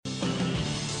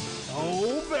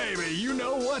baby, you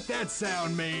know what that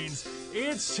sound means.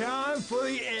 It's time for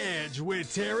The Edge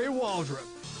with Terry Waldrop.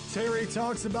 Terry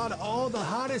talks about all the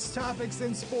hottest topics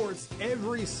in sports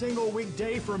every single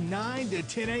weekday from 9 to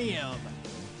 10 a.m.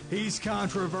 He's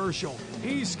controversial,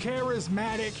 he's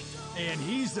charismatic, and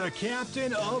he's the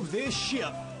captain of this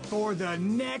ship for the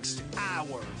next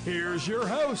hour. Here's your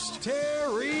host,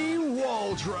 Terry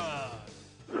Waldrop.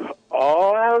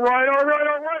 All right.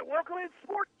 Welcome in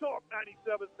Sports Talk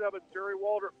 97.7. Terry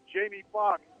Waldrop, Jamie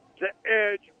Foxx. The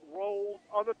Edge rolls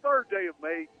on the third day of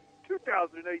May,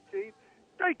 2018.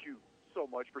 Thank you so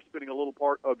much for spending a little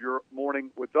part of your morning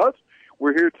with us.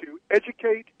 We're here to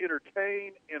educate,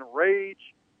 entertain,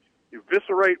 enrage,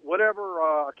 eviscerate, whatever.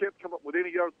 I can't come up with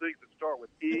any other things that start with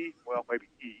E. Well, maybe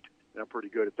eat, and I'm pretty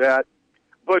good at that.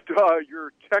 But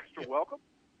your texts are welcome.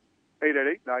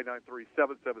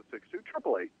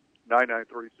 888-993-7762,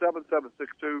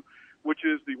 888-993-7762, which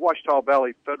is the Ouachita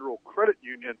Valley Federal Credit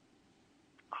Union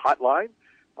hotline,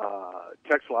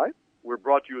 text line. We're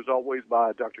brought to you, as always,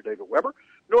 by Dr. David Weber,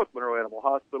 North Monroe Animal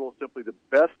Hospital. Simply the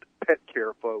best pet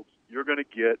care, folks, you're going to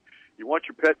get. You want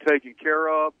your pet taken care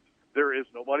of, there is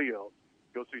nobody else.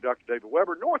 Go see Dr. David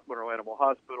Weber, North Monroe Animal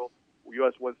Hospital,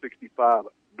 US 165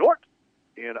 North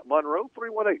in Monroe,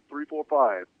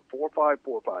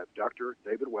 318-345-4545. Dr.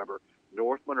 David Weber,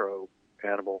 North Monroe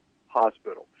Animal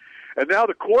Hospital. And now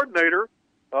the coordinator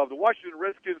of the Washington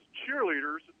Redskins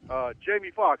cheerleaders,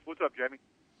 Jamie Foxx. What's up, Jamie?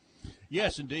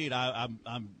 Yes, indeed. I'm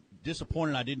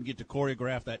disappointed I didn't get to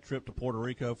choreograph that trip to Puerto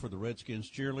Rico for the Redskins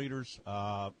cheerleaders.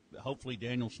 Hopefully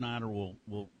Daniel Snyder will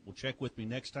check with me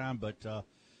next time. But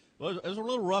well, it was a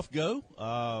little rough go.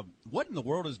 What in the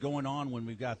world is going on when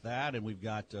we've got that and we've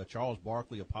got Charles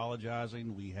Barkley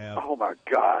apologizing? We have oh my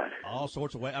God, all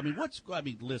sorts of ways. I mean,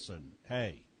 listen,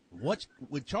 hey, what's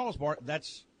with Charles Barkley?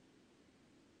 That's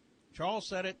Charles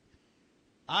said it.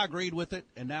 I agreed with it,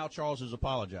 and now Charles is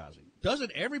apologizing.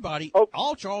 Doesn't everybody? Oh.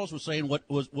 All Charles was saying what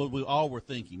we all were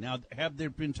thinking. Now, have there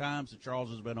been times that Charles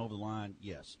has been over the line?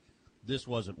 Yes. This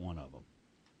wasn't one of them.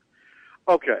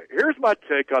 Okay, here's my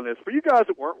take on this. For you guys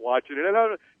that weren't watching it, and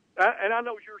I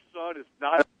know your son is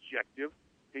not objective.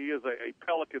 He is a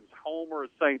Pelicans homer, a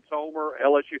Saints homer,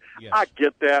 LSU. Yes. I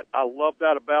get that. I love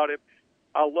that about him.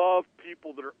 I love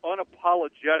people that are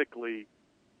unapologetically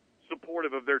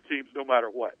supportive of their teams no matter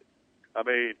what. I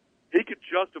mean, he could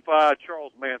justify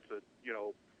Charles Manson,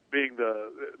 being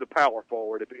the power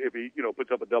forward if he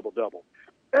puts up a double-double.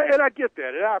 And I get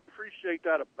that, and I appreciate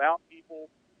that about people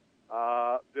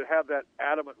that have that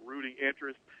adamant rooting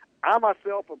interest. I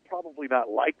myself am probably not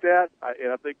like that,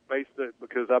 and I think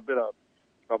because I've been a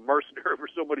mercenary for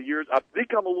so many years, I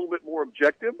think I'm a little bit more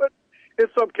objective, but in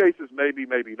some cases maybe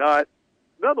not.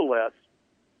 Nonetheless,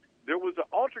 there was an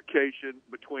altercation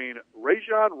between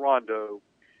Rajon Rondo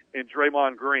and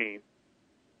Draymond Green,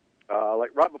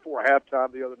 like right before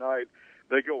halftime the other night.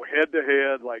 They go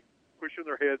head-to-head, like pushing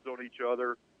their heads on each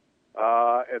other,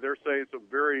 and they're saying some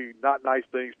very not nice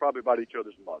things, probably about each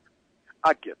other's mother.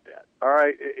 I get that, all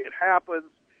right? It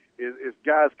happens. It's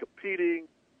guys competing.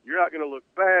 You're not going to look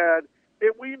bad.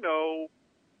 And we know,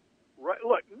 right?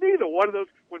 Look, neither one of those,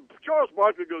 when Charles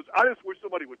Barkley goes, I just wish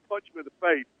somebody would punch him in the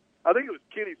face, I think it was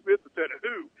Kenny Smith that said,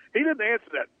 who? He didn't answer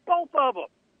that. Both of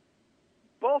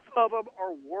them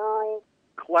are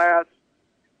world-class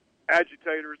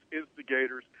agitators,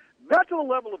 instigators, not to the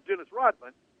level of Dennis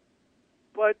Rodman,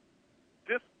 but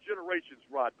this generation's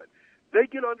Rodman. They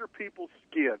get under people's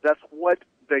skin. That's what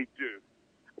they do.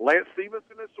 Lance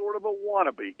Stevenson is sort of a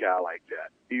wannabe guy like that.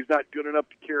 He's not good enough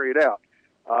to carry it out.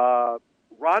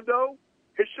 Rondo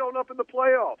has shown up in the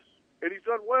playoffs, and he's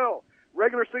done well.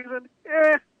 Regular season,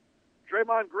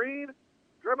 Draymond Green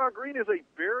is a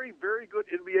very, very good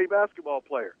NBA basketball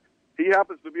player. He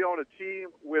happens to be on a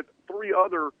team with three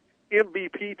other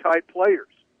MVP-type players,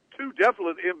 two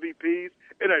definite MVPs,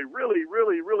 and a really,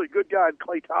 really, really good guy in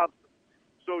Klay Thompson.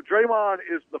 So Draymond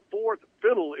is the fourth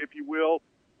fiddle, if you will,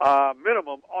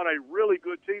 minimum, on a really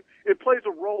good team. It plays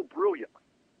a role brilliantly,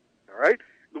 all right?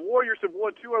 The Warriors have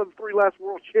won 2 out of the 3 last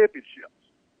world championships.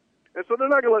 And so they're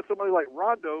not going to let somebody like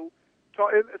Rondo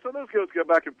talk. And so those guys go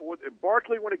back and forth. And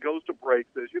Barkley, when it goes to break,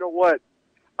 says, you know what?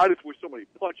 I just wish somebody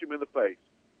punched him in the face.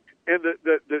 And it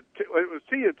was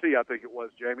TNT, I think it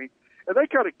was, Jamie. And they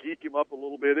kind of geek him up a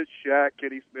little bit. It's Shaq,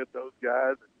 Kenny Smith, those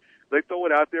guys. They throw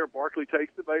it out there. Barkley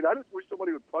takes the bait. I just wish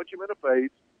somebody would punch him in the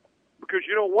face. Because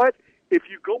you know what? If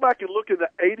you go back and look in the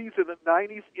 80s and the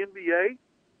 90s NBA,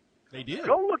 they did.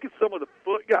 Go look at some of Go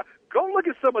look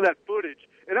at some of that footage.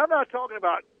 And I'm not talking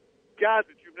about guys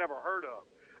that you've never heard of.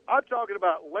 I'm talking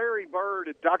about Larry Bird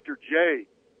and Dr. J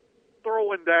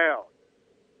throwing down.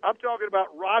 I'm talking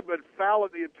about Rodman fouling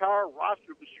the entire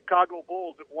roster of the Chicago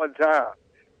Bulls at one time.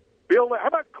 How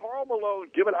about Karl Malone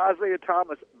giving Isaiah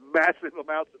Thomas massive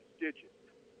amounts of stitches?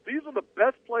 These are the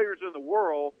best players in the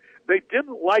world. They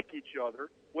didn't like each other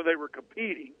when they were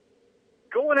competing,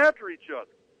 going after each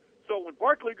other. So when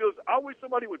Barkley goes, I wish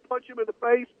somebody would punch him in the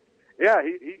face, yeah,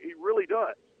 he really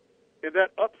does. And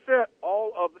that upset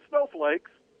all of the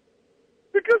snowflakes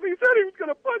because he said he was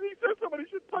going to punch. He said somebody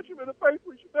should punch him in the face.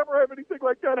 We should never have anything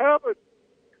like that happen.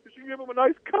 We should give him a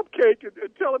nice cupcake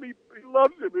and tell him he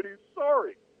loves him and he's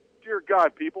sorry. Dear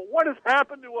God, people, what has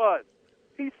happened to us?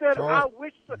 He said, I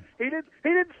wish he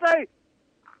didn't say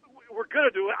we're going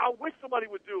to do it. I wish somebody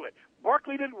would do it.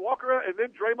 Barkley didn't walk around, and then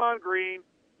Draymond Green.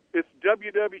 It's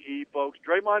WWE, folks.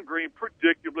 Draymond Green,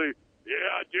 predictably,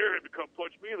 yeah, I dare him to come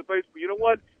punch me in the face. But you know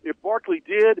what? If Barkley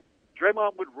did,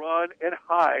 Draymond would run and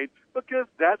hide because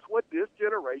that's what this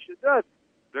generation does.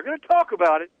 They're going to talk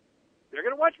about it. They're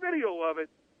going to watch video of it.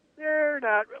 They're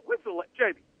not.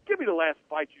 Jamie, give me the last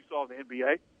fight you saw in the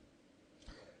NBA.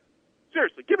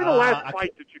 Seriously, give me the last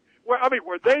fight that you –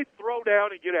 where they throw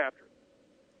down and get after it.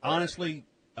 Honestly,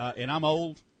 and I'm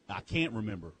old, I can't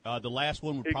remember. The last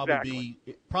one would probably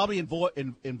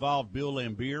involve Bill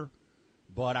Laimbeer,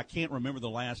 but I can't remember the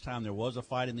last time there was a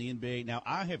fight in the NBA. Now,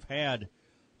 I've had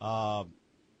a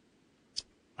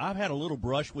little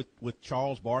brush with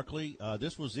Charles Barkley.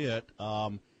 This was it.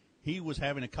 He was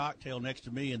having a cocktail next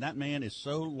to me, and that man is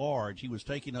so large, he was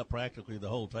taking up practically the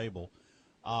whole table.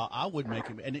 I would make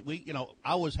him, and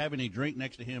I was having a drink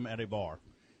next to him at a bar.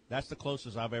 That's the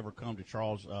closest I've ever come to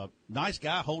Charles. Nice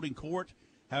guy holding court.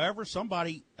 However,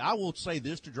 I will say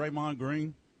this to Draymond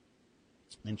Green,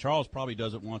 and Charles probably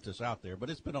doesn't want this out there,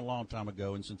 but it's been a long time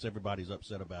ago, and since everybody's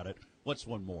upset about it, what's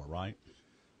one more, right?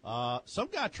 Some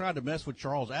guy tried to mess with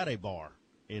Charles at a bar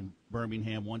in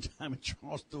Birmingham one time, and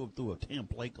Charles threw him through a 10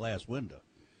 plate glass window.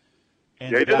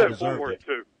 And he did that before,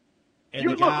 too. And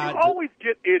you always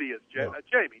get idiots,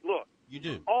 Jamie. Look, you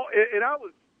do. And I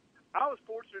was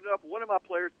fortunate enough. One of my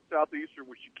players in Southeastern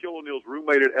was Shaquille O'Neal's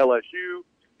roommate at LSU.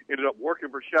 Ended up working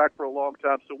for Shaq for a long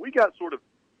time, so we got sort of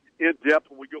in depth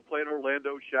when we go play in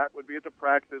Orlando. Shaq would be at the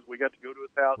practices. We got to go to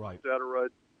his house, et cetera,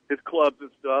 his clubs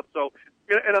and stuff. So,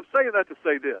 and I'm saying that to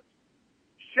say this: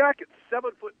 Shaq, at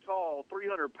 7 foot tall,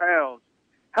 300 pounds,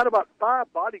 had about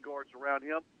 5 bodyguards around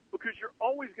him because you're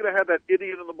always going to have that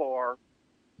idiot in the bar.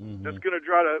 That's going to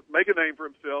try to make a name for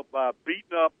himself by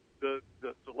beating up the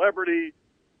celebrity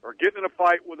or getting in a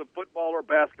fight with a football or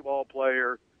basketball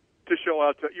player to show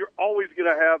out. You're always going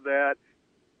to have that.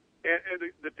 And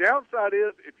the downside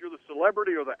is if you're the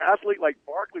celebrity or the athlete like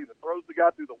Barkley that throws the guy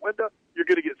through the window, you're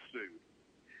going to get sued.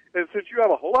 And since you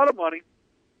have a whole lot of money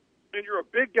and you're a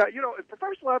big guy,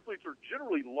 professional athletes are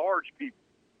generally large people,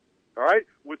 all right,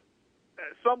 with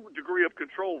some degree of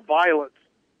controlled violence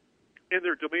in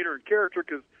their demeanor and character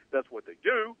because that's what they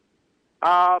do.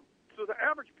 So the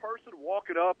average person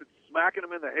walking up and smacking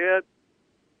them in the head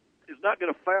is not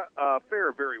going to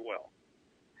fare very well.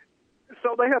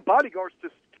 So they have bodyguards to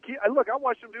keep. Look, I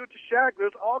watched them do it to Shaq.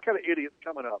 There's all kind of idiots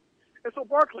coming up. And so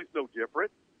Barkley's no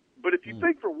different. But if you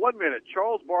think for 1 minute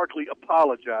Charles Barkley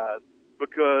apologized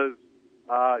because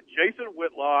Jason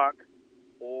Whitlock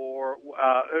or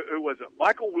who was it,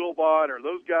 Michael Wilbon or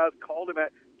those guys called him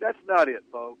at, that's not it,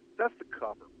 folks. That's the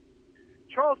cover.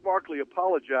 Charles Barkley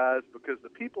apologized because the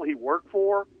people he worked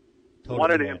for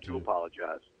wanted him to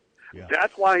apologize. Yeah.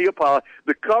 That's why he apologized.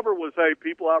 The cover was, hey,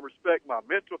 people, I respect my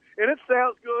mentor. And it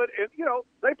sounds good. And,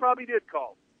 they probably did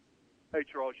call. Hey,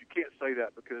 Charles, you can't say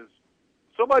that because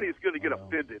somebody is going to get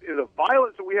offended. In the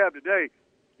violence that we have today,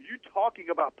 you talking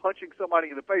about punching somebody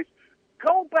in the face,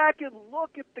 go back and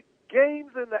look at the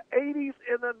games in the 80s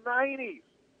and the 90s.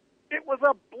 It was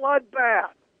a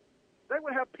bloodbath. They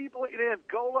would have people in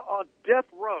Angola on death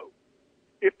row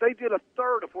if they did a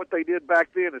third of what they did back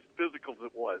then, as physical as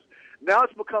it was. Now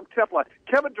it's become Teflon.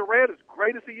 Kevin Durant, as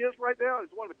great as he is right now, is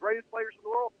one of the greatest players in the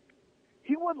world.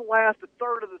 He wouldn't last a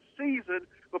third of the season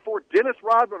before Dennis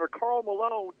Rodman or Karl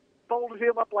Malone folded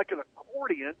him up like an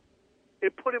accordion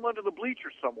and put him under the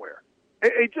bleachers somewhere.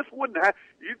 It just wouldn't have.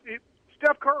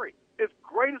 Steph Curry, as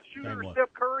great a shooter as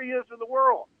Steph Curry is in the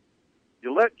world,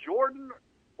 you let Jordan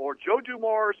or Joe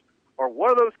Dumars or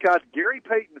one of those guys, Gary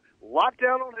Payton, lock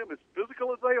down on him as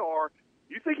physical as they are.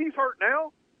 You think he's hurt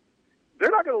now?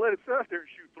 They're not going to let him sit out there and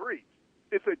shoot threes.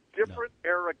 It's a different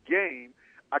era game.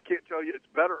 I can't tell you it's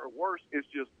better or worse. It's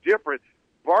just different.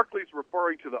 Barkley's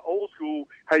referring to the old school,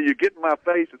 hey, you get in my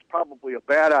face, it's probably a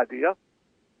bad idea.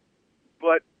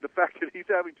 But the fact that he's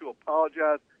having to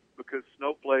apologize because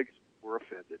snowflakes were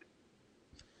offended.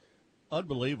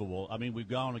 Unbelievable. I mean, we've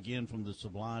gone again from the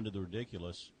sublime to the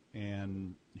ridiculous.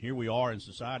 And here we are in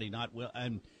society not well.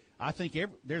 And I think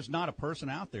there's not a person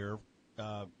out there,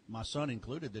 my son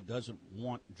included, that doesn't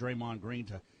want Draymond Green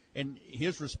to. And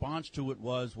his response to it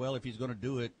was, well, if he's going to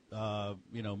do it,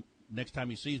 next time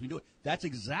he sees me do it. That's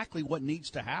exactly what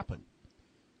needs to happen.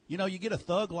 You get a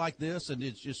thug like this, and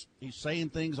it's just he's saying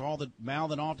things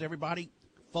mouthing off to everybody.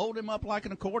 Fold him up like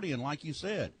an accordion, like you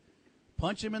said.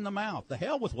 Punch him in the mouth. The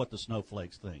hell with what the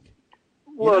snowflakes think.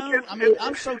 Look,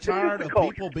 I'm so tired of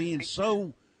people being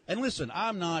so. And listen,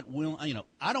 I'm not willing.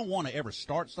 I don't want to ever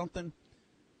start something,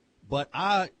 but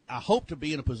I hope to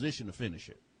be in a position to finish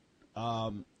it.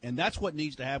 And that's what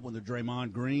needs to happen with the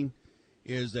Draymond Green,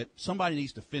 is that somebody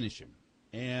needs to finish him.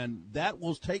 And that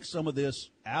will take some of this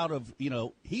out of,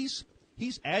 he's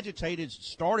agitated,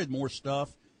 started more stuff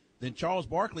than Charles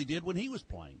Barkley did when he was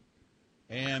playing.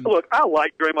 And look, I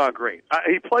like Draymond Green.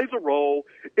 He plays a role.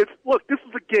 This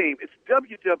is a game. It's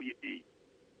WWE.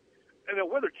 And then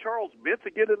whether Charles meant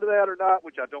to get into that or not,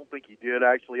 which I don't think he did,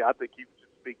 actually, I think he was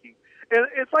just speaking. And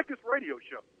it's like this radio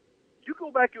show. You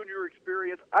go back on your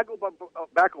experience. I go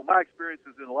back on my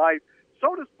experiences in life.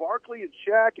 So does Barkley and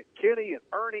Shaq and Kenny and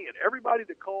Ernie and everybody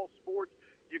that calls sports.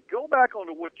 You go back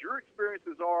onto what your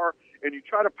experiences are, and you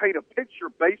try to paint a picture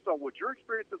based on what your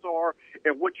experiences are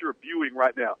and what you're viewing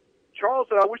right now. Charles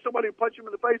said, I wish somebody would punch him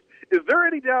in the face. Is there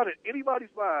any doubt in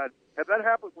anybody's mind, had that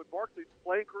happened when Barkley's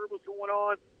playing career was going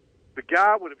on, the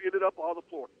guy would have ended up on the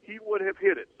floor. He would have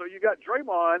hit it. So you got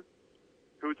Draymond,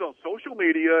 who's on social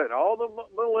media, and all the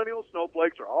millennial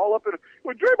snowflakes are all up in it.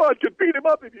 Well, Draymond could beat him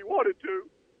up if he wanted to.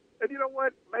 And you know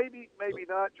what? Maybe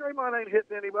not. Draymond ain't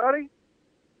hitting anybody.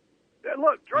 And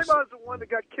look, Draymond's the one that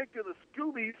got kicked in the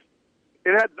Scoobies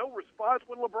and had no response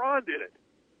when LeBron did it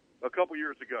a couple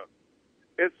years ago.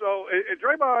 And so, and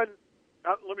Draymond,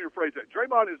 let me rephrase that.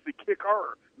 Draymond is the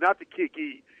kicker, not the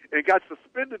kickee, and got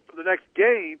suspended for the next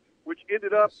game, which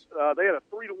ended up, they had a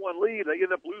 3-1 lead. They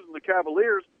ended up losing the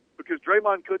Cavaliers because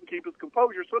Draymond couldn't keep his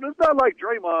composure. So it's not like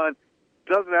Draymond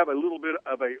doesn't have a little bit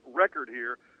of a record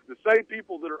here. The same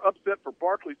people that are upset for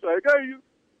Barkley saying, hey, you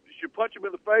should punch him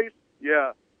in the face.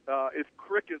 Yeah, it's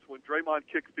crickets when Draymond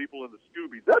kicks people in the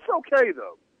Scoobies. That's okay,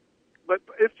 though. But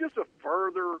it's just a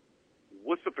further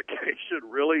wussification,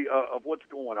 really, of what's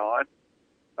going on.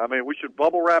 I mean, we should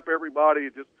bubble wrap everybody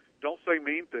and just don't say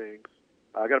mean things.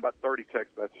 I got about 30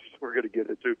 text messages we're going to get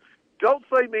into. Don't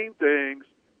say mean things.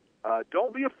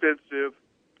 Don't be offensive.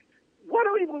 Why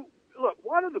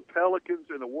do the Pelicans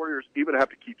and the Warriors even have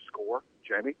to keep score,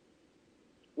 Jamie?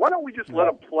 Why don't we just let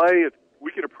them play and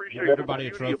we can appreciate everybody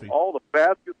the beauty of all the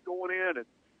baskets going in, and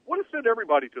we'll just send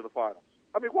everybody to the finals?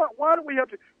 I mean, why do we have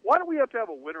to have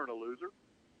a winner and a loser?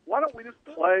 Why don't we just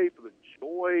play for the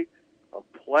joy of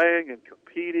playing and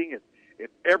competing, and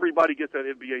everybody gets that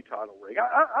NBA title ring?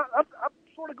 I'm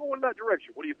sort of going in that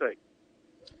direction. What do you think?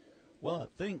 Well, I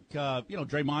think,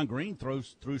 Draymond Green threw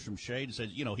some shade and says,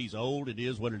 he's old. It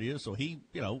is what it is. So he,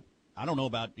 I don't know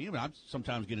about you. I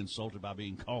sometimes get insulted by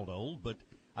being called old, but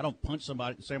I don't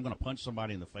say I'm going to punch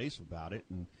somebody in the face about it.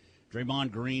 And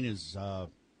Draymond Green is,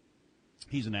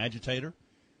 he's an agitator.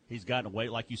 He's gotten away.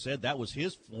 Like you said, that was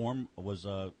his form, was,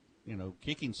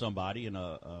 kicking somebody in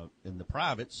the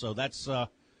private. So that's,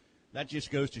 that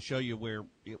just goes to show you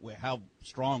how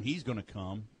strong he's going to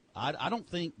come. I don't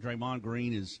think Draymond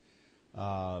Green is,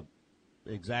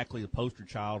 exactly the poster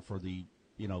child for the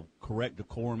correct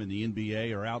decorum in the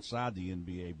NBA or outside the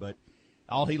NBA, but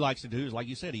all he likes to do is, like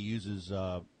you said, he uses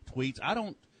tweets. I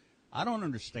don't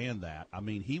understand that. I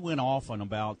mean, he went off on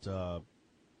about a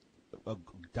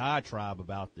diatribe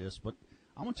about this, but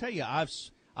I'm gonna tell you,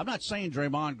 I'm not saying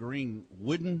Draymond Green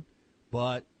wouldn't,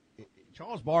 but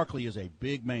Charles Barkley is a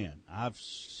big man. I've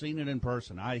seen it in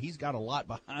person. He's got a lot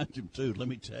behind him too. Let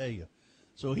me tell you.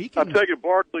 So he can. I'm taking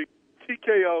Barkley.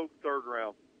 TKO, third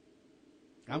round.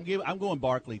 I'm going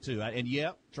Barkley too, and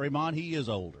Draymond, he is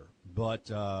older, but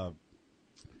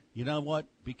you know what?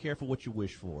 Be careful what you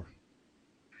wish for.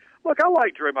 Look, I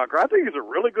like Draymond Green. I think he's a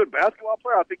really good basketball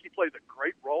player. I think he plays a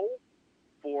great role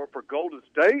for Golden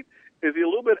State. Is he a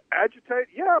little bit agitated?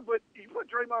 Yeah, but you put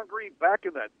Draymond Green back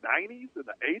in the 90s and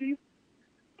the 80s.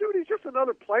 Dude, he's just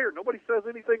another player. Nobody says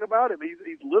anything about him.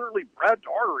 He's literally Brad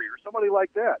Daugherty or somebody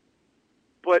like that.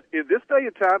 But in this day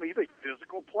and time, he's a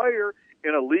physical player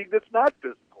in a league that's not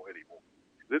physical anymore.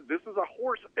 This is a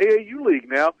horse AAU league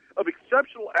now of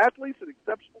exceptional athletes and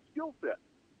exceptional skill sets,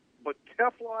 but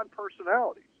Teflon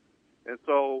personalities. And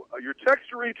so your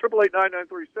text read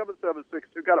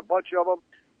 888-993-7762. Got a bunch of them.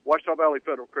 Washita Valley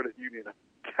Federal Credit Union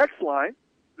text line,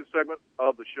 this segment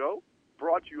of the show,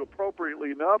 brought to you appropriately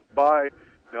enough by,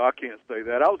 no, I can't say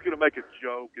that. I was going to make a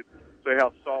joke. say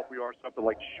how soft we are, something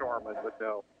like Charmin, but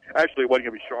no. Actually, it wasn't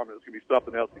going to be Charmin. It was going to be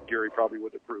something else that Gary probably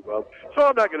wouldn't approve of. So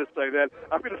I'm not going to say that.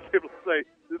 I'm going to simply say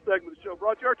this segment of the show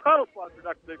brought to you our title sponsor,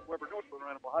 Dr. David Weber, North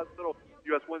Carolina Animal Hospital,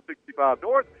 US 165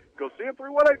 North. Go see him,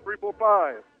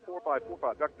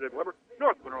 318-345-4545. Dr. David Weber,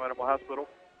 North Carolina Animal Hospital.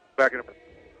 Back in a minute.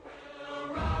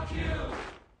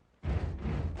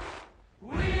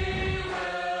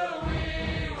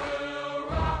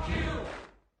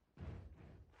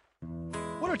 I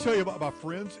want to tell you about my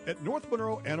friends at North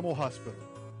Monroe Animal Hospital.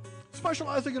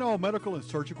 Specializing in all medical and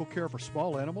surgical care for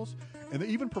small animals, and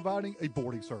even providing a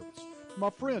boarding service. My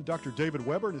friend Dr. David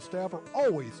Weber and his staff are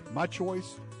always my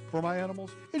choice for my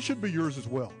animals. It should be yours as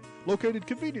well. Located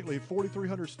conveniently at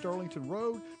 4300 Sterlington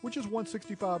Road, which is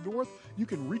 165 North. You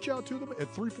can reach out to them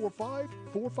at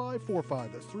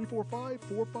 345-4545. That's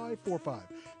 345-4545.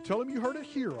 Tell them you heard it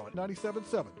here on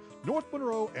 97.7 North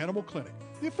Monroe Animal Clinic,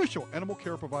 the official animal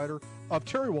care provider of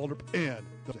Terry Waldrop and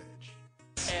The Edge.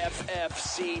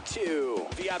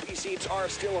 FFC2. VIP seats are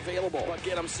still available, but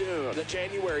get them soon. The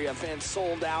January event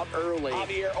sold out early.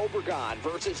 Javier Obregon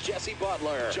versus Jesse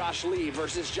Butler. Josh Lee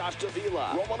versus Josh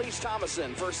Davila. Romalise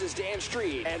Thomason versus Dan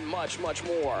Street. And much, much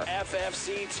more.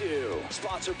 FFC2.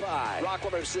 Sponsored by Rock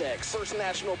 106, First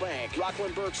National Bank,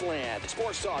 Rockland Birchland,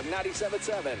 Sports Talk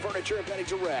 97.7, Furniture and Bedding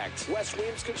Direct, West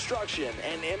Williams Construction,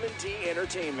 and M&D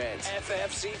Entertainment.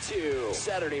 FFC2.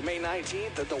 Saturday, May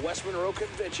 19th at the West Monroe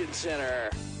Convention Center.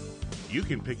 You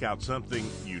can pick out something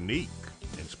unique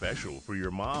and special for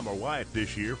your mom or wife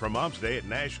this year for Mom's Day at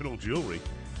National Jewelry.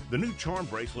 The new charm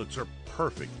bracelets are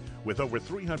perfect with over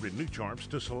 300 new charms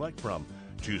to select from.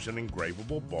 Choose an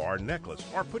engravable bar necklace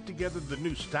or put together the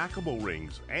new stackable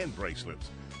rings and bracelets.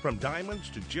 From diamonds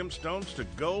to gemstones to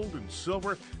gold and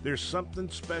silver, there's something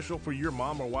special for your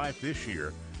mom or wife this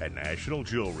year at National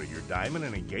Jewelry, your diamond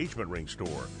and engagement ring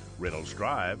store, Reynolds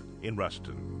Drive in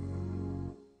Ruston.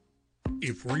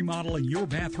 If remodeling your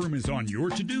bathroom is on your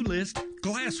to-do list,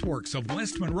 Glassworks of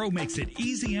West Monroe makes it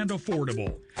easy and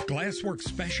affordable. Glassworks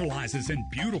specializes in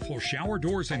beautiful shower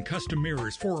doors and custom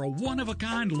mirrors for a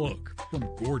one-of-a-kind look. From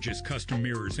gorgeous custom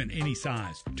mirrors in any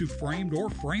size to framed or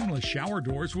frameless shower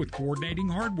doors with coordinating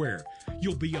hardware,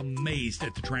 you'll be amazed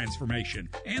at the transformation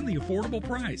and the affordable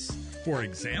price. For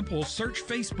example, search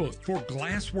Facebook for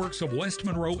Glassworks of West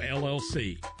Monroe,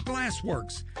 LLC.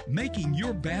 Glassworks, making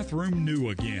your bathroom new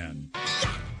again.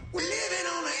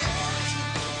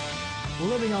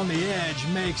 Living on the Edge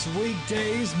makes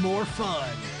weekdays more fun,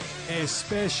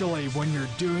 especially when you're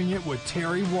doing it with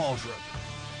Terry Waldrop.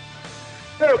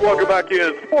 Hey, welcome back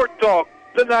in Sport Talk,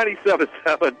 the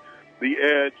 97.7, The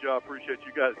Edge. I appreciate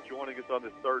you guys joining us on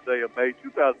this third day of May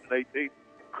 2018.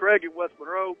 Craig in West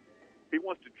Monroe, he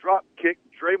wants to drop kick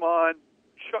Draymond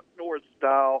Chuck Norris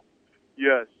style,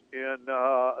 yes, in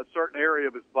a certain area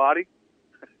of his body.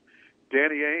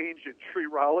 Danny Ainge and Tree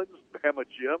Rollins, Bama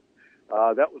Jim.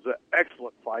 That was an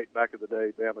excellent fight back in the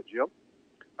day, Bama Jim.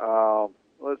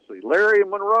 Let's see, Larry and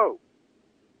Monroe.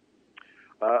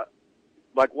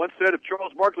 Like one said, if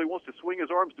Charles Barkley wants to swing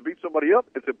his arms to beat somebody up,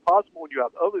 it's impossible when you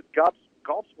have the other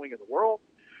golf swing in the world.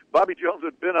 Bobby Jones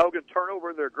and Ben Hogan turn over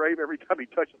in their grave every time he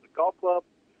touches the golf club.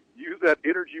 Use that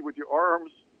energy with your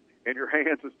arms and your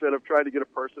hands instead of trying to get a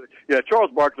person. Yeah,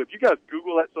 Charles Barkley, if you guys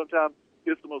Google that sometime,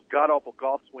 it's the most god-awful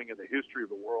golf swing in the history of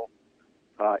the world.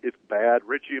 It's bad.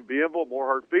 Richie and Bienville, more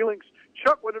hurt feelings.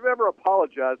 Chuck would have ever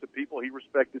apologized to people he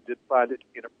respected didn't find it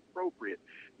inappropriate.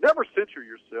 Never censor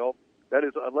yourself. That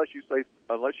is, unless you say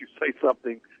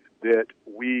something that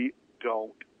we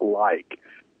don't like.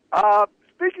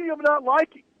 Speaking of not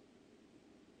liking,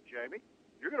 Jamie,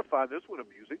 you're going to find this one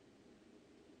amusing.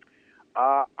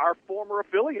 Our former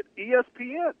affiliate,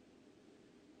 ESPN.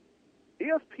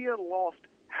 ESPN lost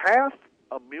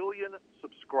 500,000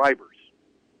 subscribers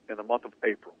in the month of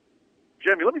April.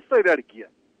 Jamie, let me say that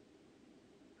again.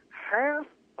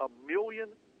 500,000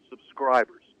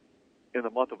 subscribers in the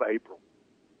month of April.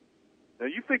 Now,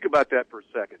 you think about that for a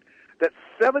second. That's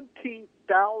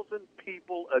 17,000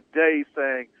 people a day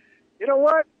saying, you know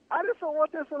what, I just don't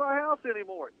want this in my house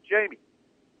anymore. Jamie,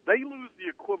 they lose the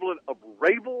equivalent of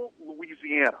Rayville,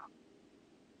 Louisiana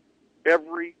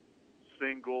every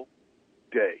single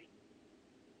day.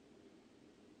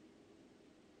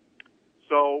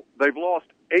 So they've lost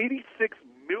 86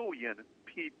 million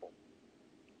people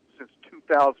since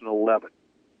 2011.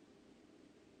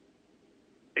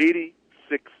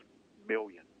 86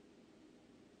 million.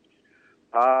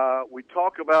 We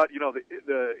talk about,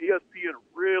 the ESPN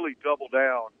really doubled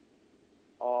down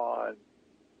on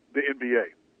the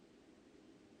NBA.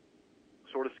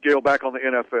 Sort of scale back on the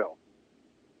NFL.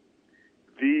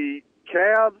 The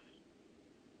Cavs,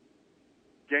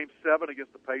 Game 7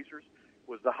 against the Pacers,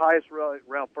 was the highest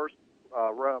round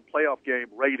playoff game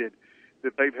rated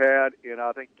that they've had in,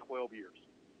 I think, 12 years.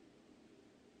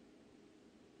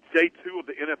 Day 2 of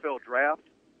the NFL draft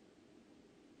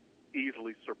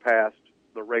easily surpassed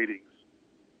the ratings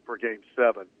for Game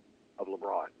 7 of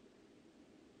LeBron.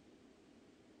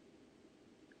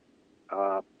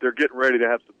 They're getting ready to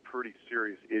have some pretty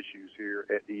serious issues here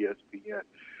at ESPN.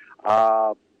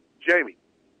 Jamie,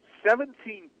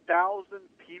 17,000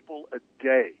 people a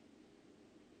day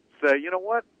say, you know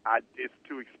what, it's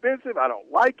too expensive, I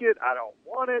don't like it, I don't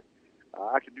want it,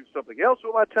 I can do something else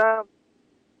with my time.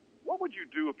 What would you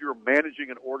do if you're managing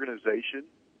an organization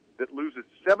that loses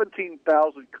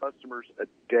 17,000 customers a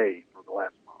day for the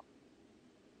last month?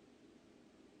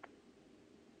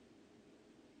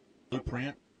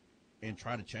 Blueprint and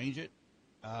try to change it.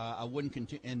 I wouldn't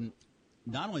continue. And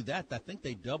not only that, I think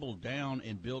they doubled down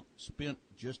and spent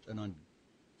just an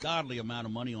ungodly amount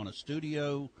of money on a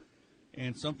studio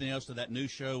and something else to that new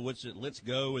show. What's it? Let's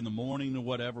Go in the morning or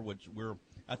whatever.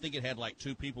 I think it had like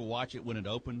 2 people watch it when it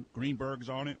opened. Greenberg's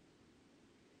on it.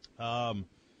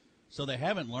 So they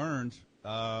haven't learned,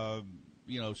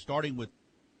 starting with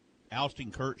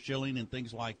ousting Kurt Schilling and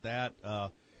things like that.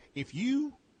 If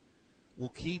you will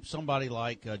keep somebody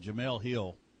like Jamel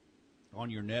Hill on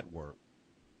your network.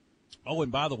 Oh,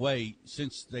 and by the way,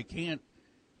 since they can't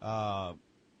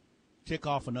tick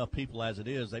off enough people as it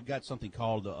is, they've got something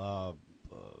called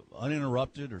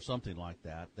Uninterrupted or something like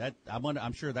that.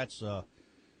 I'm sure that's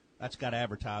got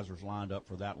advertisers lined up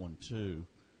for that one too.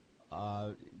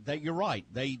 You're right.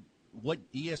 What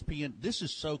ESPN, this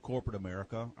is so corporate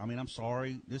America. I mean, I'm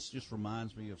sorry. This just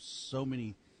reminds me of so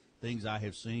many things I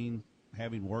have seen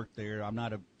having worked there. I'm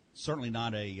certainly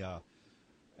not a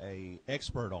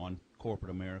expert on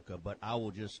corporate America, but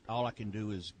all I can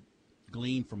do is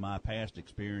glean from my past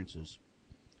experiences.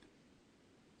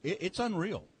 It's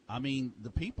unreal. I mean, the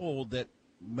people that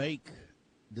make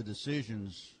the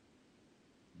decisions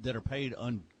that are paid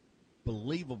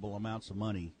unbelievable amounts of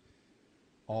money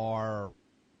are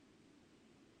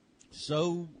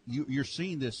so you're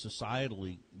seeing this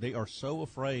societally. They are so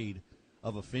afraid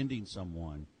of offending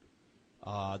someone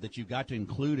that you've got to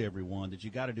include everyone, that you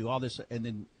got to do all this, and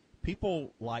then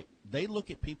they look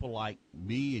at people like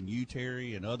me and you,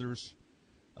 Terry, and others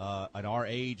at our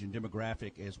age and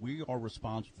demographic as we are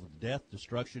responsible for death,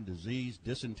 destruction, disease,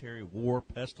 dysentery, war,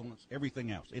 pestilence,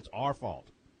 everything else. It's our fault.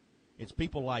 It's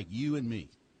people like you and me,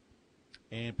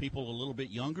 and people a little bit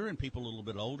younger and people a little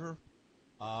bit older.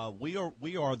 We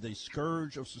are the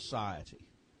scourge of society.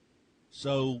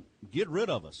 So get rid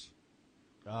of us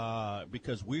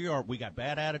because we got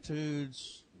bad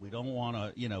attitudes. We don't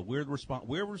want to,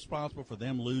 we're responsible for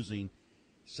them losing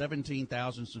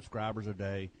 17,000 subscribers a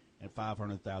day and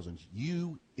 500,000.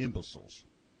 You imbeciles.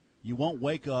 You won't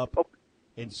wake up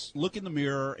and look in the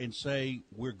mirror and say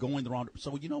we're going the wrong.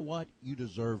 So you know what? You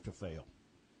deserve to fail.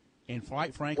 And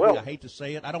quite frankly, I hate to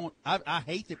say it. I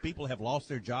hate that people have lost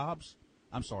their jobs.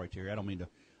 I'm sorry, Terry. I don't mean to.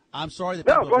 I'm sorry that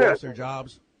people have lost their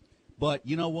jobs. But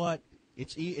you know what?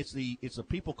 It's the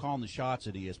people calling the shots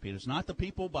at ESPN. It's not the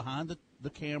people behind the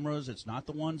cameras. It's not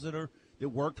the ones that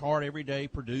worked hard every day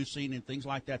producing and things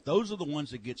like that. Those are the ones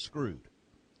that get screwed.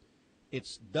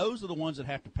 Those are the ones that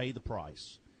have to pay the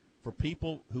price for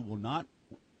people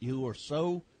who are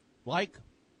so like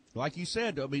you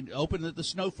said. I mean, open the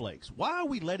snowflakes. Why are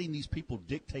we letting these people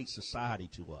dictate society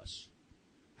to us?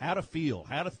 How to feel,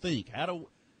 how to think, how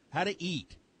to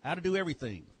eat, how to do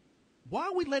everything. Why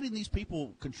are we letting these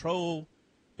people control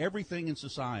everything in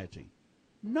society?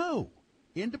 No.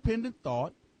 Independent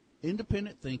thought,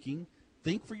 independent thinking,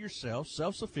 think for yourself,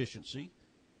 self-sufficiency.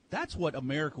 That's what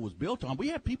America was built on. We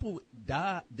had people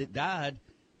that died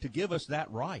to give us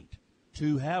that right,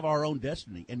 to have our own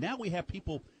destiny. And now we have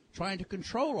people trying to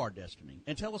control our destiny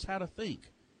and tell us how to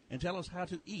think and tell us how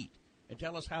to eat and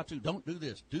tell us how to don't do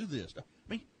this, do this. I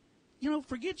mean,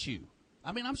 forget you.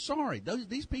 I mean, I'm sorry.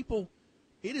 These people,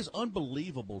 it is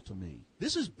unbelievable to me.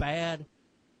 This is bad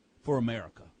for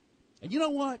America. And you know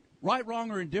what? Right,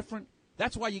 wrong, or indifferent,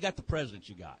 that's why you got the president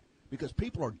you got. Because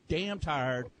people are damn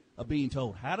tired of being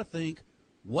told how to think,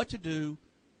 what to do,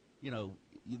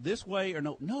 this way or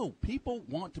no. No, people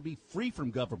want to be free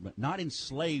from government, not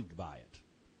enslaved by it.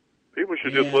 People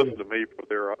should just listen to me for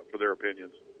their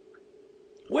opinions.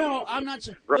 Well, I'm not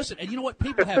 – listen, and you know what?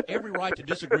 People have every right to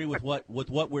disagree with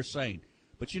what we're saying.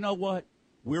 But you know what?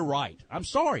 We're right. I'm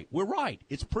sorry. We're right.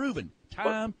 It's proven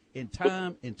time and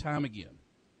time and time again.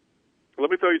 Let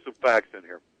me tell you some facts in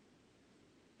here.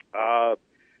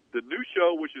 The new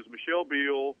show, which is Michelle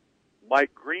Beal,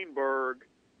 Mike Greenberg,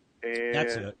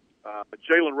 and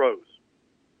Jalen Rose.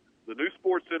 The new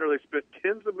Sports Center, they spent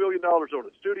tens of millions of dollars on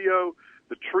a studio.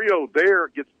 the trio there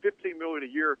gets $15 million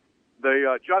a year. They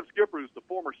John Skipper, who's the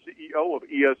former CEO of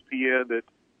ESPN, that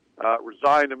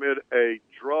resigned amid a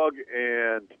drug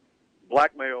and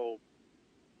blackmail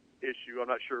issue. I'm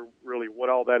not sure really what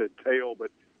all that entailed,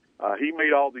 but he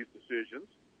made all these decisions.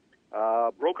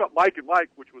 Broke up Mike and Mike,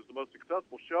 which was the most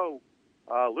successful show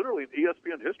literally in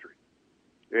ESPN history.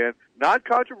 And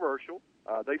non-controversial.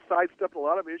 They sidestepped a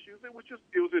lot of issues. It was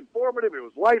informative. It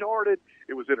was lighthearted.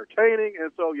 It was entertaining.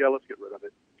 And so, yeah, let's get rid of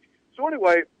it. So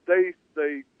anyway, they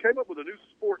came up with a new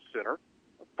sports center,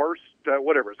 first,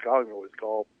 whatever it's called, I don't know what it's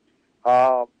called.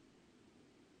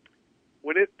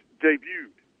 When it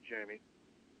debuted, Jamie,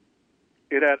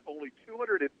 it had only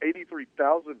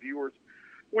 283,000 viewers,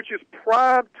 which is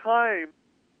prime time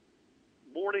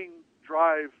morning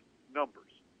drive numbers.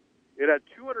 It had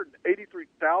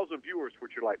 283,000 viewers,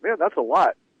 which you're like, man, that's a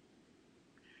lot.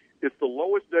 It's the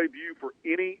lowest debut for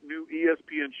any new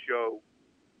ESPN show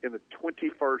in the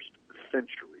 21st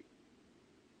century.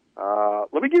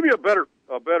 Let me give you a better,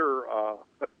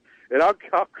 and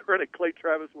I'll credit Clay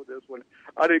Travis with this one.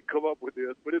 I didn't come up with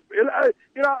this, but I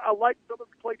like some of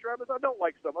Clay Travis. I don't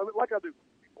like some of it, like I do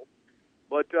some people.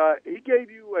 But he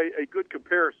gave you a good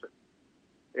comparison,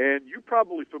 and you're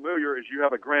probably familiar, as you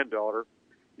have a granddaughter.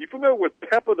 You familiar with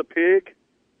Peppa the Pig,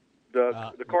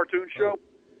 the cartoon show?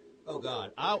 Oh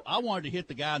God, I wanted to hit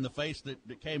the guy in the face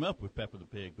that came up with Peppa the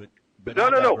Pig, but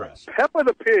no. Peppa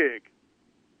the Pig,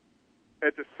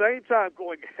 at the same time,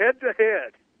 going head to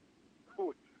head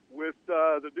with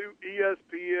the new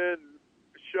ESPN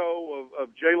show of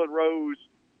Jalen Rose,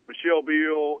 Michelle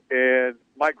Beal, and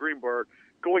Mike Greenberg,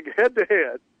 going head to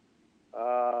head.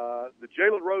 The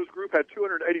Jalen Rose group had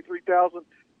 283,000.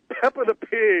 Peppa the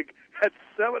Pig had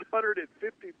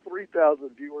 753,000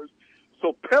 viewers.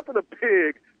 So Peppa the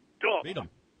Pig dumped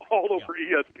all over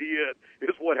ESPN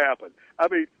is what happened. I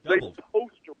mean, Doubled. They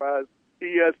posterized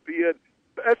ESPN.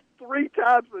 That's 3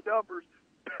 times the numbers.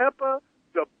 Peppa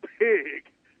the Pig.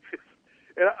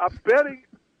 And I'm betting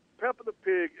Peppa the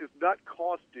Pig is not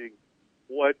costing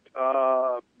what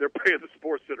they're paying the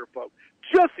Sports Center folks.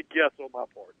 Just a guess on my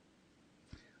part.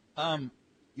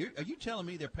 Are you telling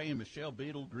me they're paying Michelle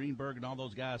Beadle, Greenberg, and all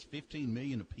those guys $15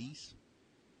 million apiece?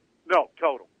 No,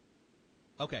 total.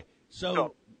 Okay, so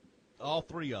total. All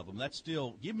 3 of them. That's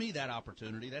still give me that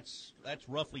opportunity. That's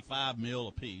roughly $5 million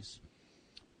apiece.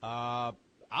 I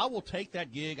will take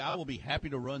that gig. I will be happy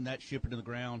to run that ship into the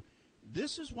ground.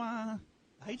 This is why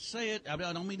I hate to say it. I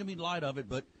don't mean to be light of it,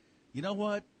 but you know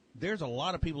what? There's a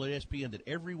lot of people at ESPN that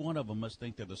every one of them must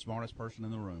think they're the smartest person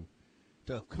in the room.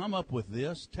 To come up with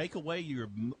this, take away your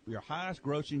highest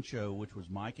grossing show, which was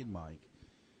Mike and Mike,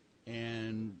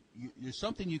 and it's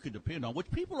something you could depend on, which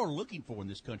people are looking for in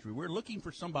this country. We're looking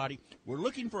for somebody. We're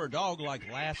looking for a dog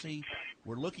like Lassie.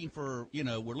 We're looking for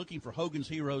Hogan's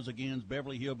Heroes again,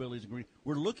 Beverly Hillbillies again.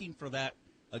 We're looking for that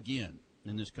again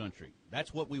in this country.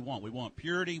 That's what we want. We want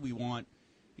purity. We want,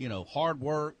 hard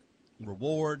work,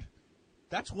 reward.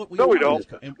 That's what we want.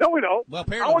 No, we don't. Well,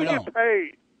 apparently we don't. Get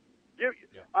paid.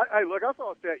 Look, I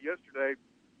saw a stat yesterday.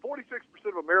 46%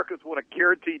 of Americans want a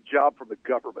guaranteed job from the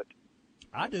government.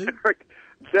 I do. Me too.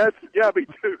 Hey,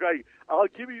 I'll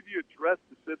give you the address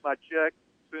to send my check.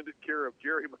 Send it care of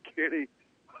Jerry McKinney.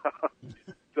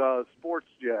 Sports,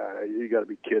 you got to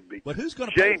be kidding me. But who's going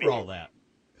to pay for all that?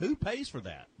 Who pays for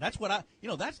that? That's what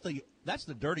that's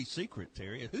the dirty secret,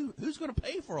 Terry. Who's going to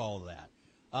pay for all of that?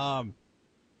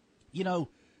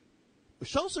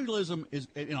 Socialism is,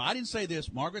 I didn't say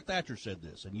this. Margaret Thatcher said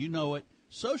this, and you know it.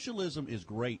 Socialism is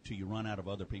great till you run out of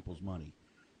other people's money.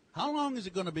 How long is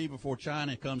it going to be before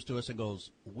China comes to us and goes,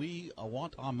 we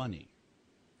want our money?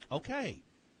 Okay.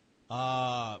 Who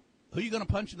are you going to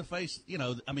punch in the face?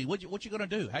 What you going to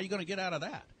do? How are you going to get out of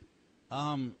that?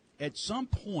 At some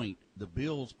point, the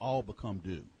bills all become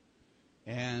due.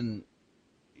 And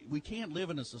we can't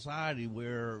live in a society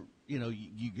where,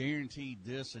 you guaranteed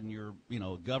this and you're,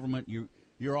 government,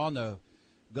 you're on the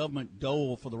government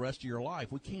dole for the rest of your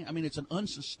life. We can't. It's an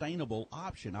unsustainable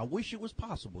option. I wish it was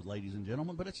possible, ladies and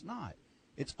gentlemen, but it's not.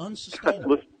 It's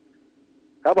unsustainable.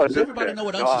 How about Does everybody know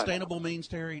what unsustainable means,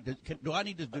 Terry? Do I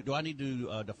need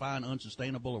to define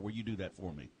unsustainable, or will you do that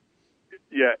for me?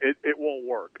 Yeah, it won't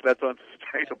work. That's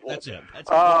unsustainable. That's it. It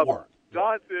won't work.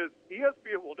 Don says,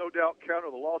 ESPN will no doubt counter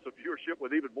the loss of viewership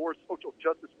with even more social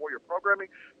justice warrior programming,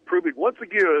 proving once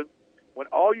again, when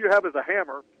all you have is a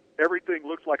hammer, everything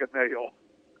looks like a nail.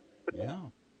 Yeah.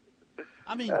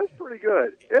 That's pretty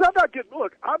good. And I'm not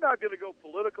going to go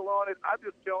political on it. I'm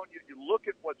just telling you, you look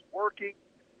at what's working.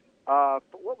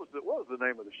 What was the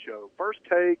name of the show? First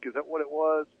Take, is that what it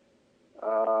was?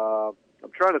 I'm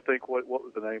trying to think what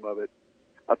was the name of it.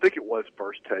 I think it was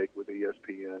First Take with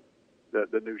ESPN.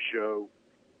 the new show.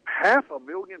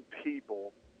 500,000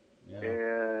 people,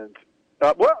 and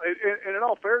and in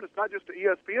all fairness, not just to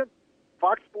ESPN,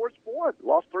 Fox Sports 1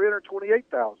 lost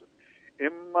 328,000.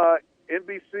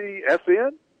 NBC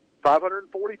SN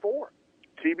 544.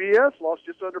 TBS lost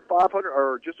just under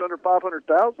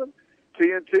 500,000.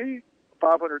 TNT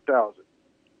 500,000.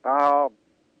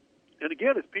 And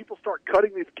again, as people start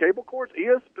cutting these cable cords,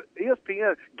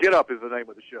 ESPN Get Up is the name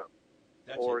of the show,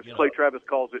 or as Clay Travis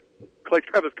calls it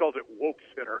Woke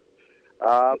Center.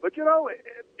 But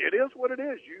it is what it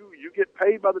is. You get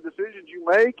paid by the decisions you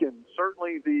make, and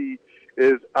certainly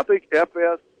I think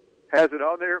FS has it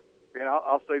on there. And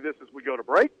I'll say this as we go to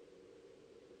break.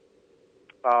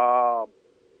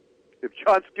 If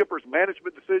John Skipper's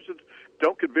management decisions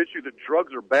don't convince you that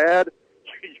drugs are bad,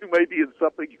 you may be in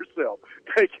something yourself.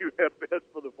 Thank you, FS,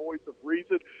 for the voice of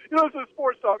reason. This is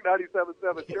Sports Talk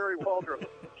 97.7. Terry Waldrop,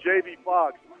 J.B.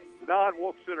 Fox.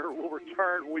 Non-Woke Center will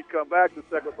return when we come back. The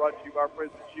segment brought to you by our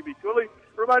friends at Jimmy Cooley,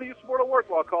 reminding you support a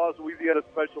worthwhile cause, Louisiana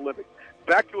Special Olympics.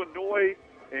 Back to annoy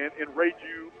and enrage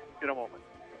you in a moment.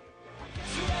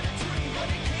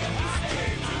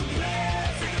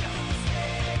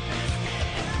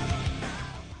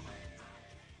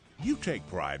 You take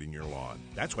pride in your lawn.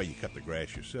 That's why you cut the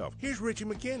grass yourself. Here's Richie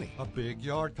McKinney. A big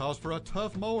yard calls for a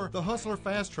tough mower. The Hustler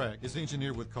Fast Track is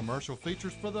engineered with commercial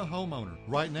features for the homeowner.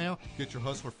 Right now, get your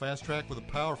Hustler Fast Track with a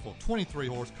powerful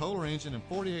 23-horse Kohler engine and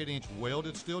 48-inch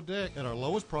welded steel deck at our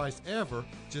lowest price ever,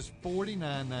 just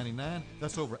 $49.99.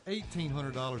 That's over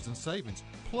 $1,800 in savings.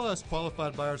 Plus,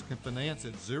 qualified buyers can finance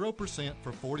at 0%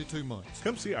 for 42 months.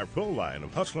 Come see our full line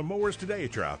of Hustler mowers today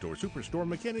at your outdoor superstore,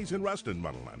 McKinney's in Ruston,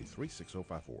 Model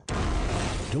 936054.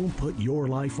 Don't put your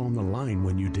life on the line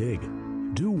when you dig.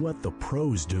 Do what the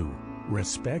pros do.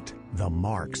 Respect the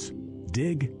marks.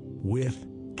 Dig with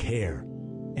care.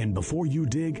 And before you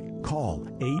dig, call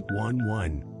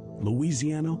 811.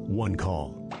 Louisiana One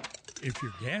Call. If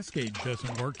your gas gauge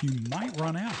doesn't work, you might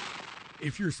run out.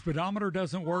 If your speedometer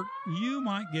doesn't work, you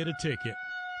might get a ticket.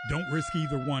 Don't risk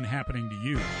either one happening to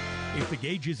you. If the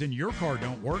gauges in your car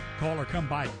don't work, call or come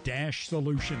by Dash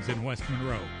Solutions in West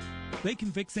Monroe. They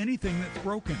can fix anything that's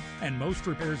broken, and most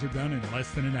repairs are done in less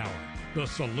than an hour. The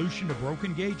solution to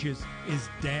broken gauges is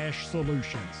Dash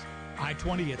Solutions.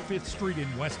 I-20 at 5th Street in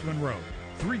West Monroe.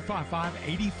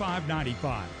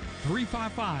 355-8595.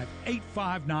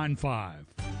 355-8595.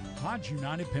 Hodge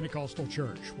United Pentecostal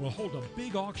Church will hold a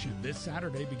big auction this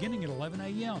Saturday beginning at 11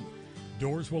 a.m.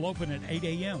 Doors will open at 8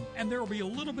 a.m., and there will be a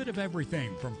little bit of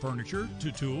everything from furniture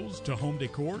to tools to home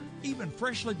decor, even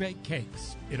freshly baked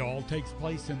cakes. It all takes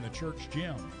place in the church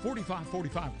gym,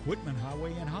 4545 Quitman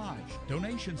Highway in Hodge.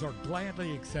 Donations are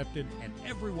gladly accepted, and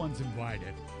everyone's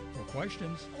invited. For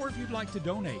questions, or if you'd like to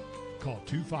donate, call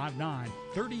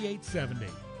 259-3870.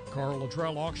 Carl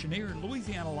Luttrell Auctioneer,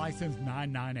 Louisiana License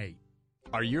 998.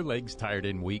 Are your legs tired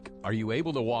and weak? Are you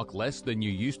able to walk less than you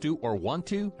used to or want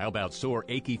to? How about sore,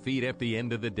 achy feet at the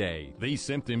end of the day? These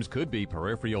symptoms could be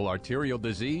peripheral arterial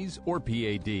disease or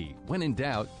PAD. When in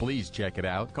doubt, please check it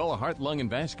out. Call a Heart, Lung, and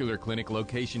Vascular Clinic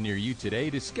location near you today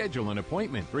to schedule an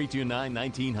appointment.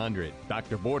 329-1900.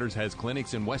 Dr. Borders has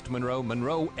clinics in West Monroe,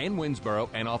 Monroe, and Winsboro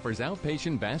and offers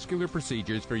outpatient vascular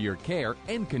procedures for your care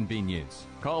and convenience.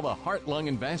 Call the Heart, Lung,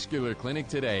 and Vascular Clinic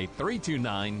today,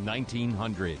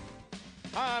 329-1900.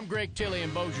 Hi, I'm Greg Tilley in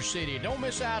Bossier City. Don't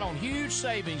miss out on huge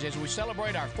savings as we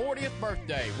celebrate our 40th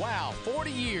birthday. Wow,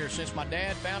 40 years since my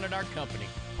dad founded our company.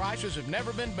 Prices have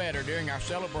never been better during our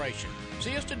celebration.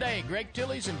 See us today at Greg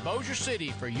Tilley's in Bossier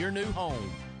City for your new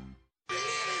home.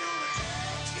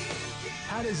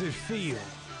 How does it feel?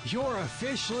 You're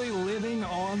officially living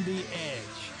on the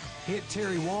edge. Hit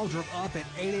Terry Waldrop up at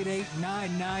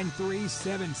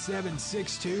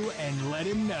 888-993-7762 and let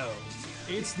him know.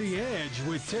 It's The Edge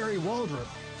with Terry Waldrop.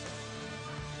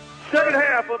 Second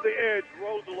half of The Edge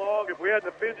rolls along. If we hadn't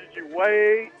offended you,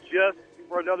 wait just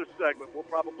for another segment. We'll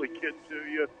probably get to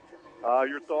you.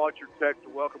 Your thoughts, your text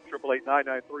are welcome.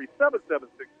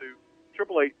 888-993-7762.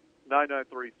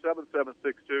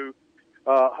 888-993-7762.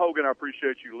 Hogan, I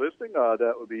appreciate you listening.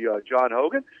 That would be John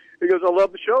Hogan. He goes, I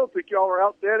love the show. I think y'all are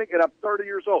outstanding, and I'm 30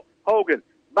 years old. Hogan,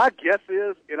 my guess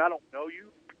is, and I don't know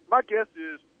you, my guess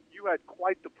is you had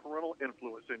quite the parental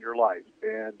influence in your life.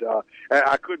 And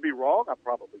I could be wrong. I'm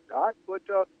probably not. But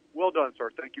well done, sir.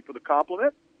 Thank you for the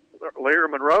compliment. Larry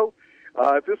Monroe,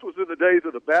 if this was in the days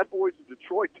of the Bad Boys of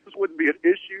Detroit, this wouldn't be an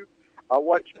issue. I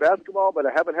watch basketball, but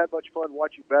I haven't had much fun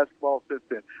watching basketball since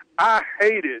then. I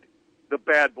hated the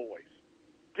Bad Boys.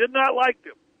 Did not like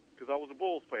them because I was a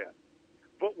Bulls fan.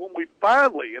 But when we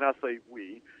finally, and I say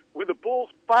we, when the Bulls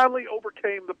finally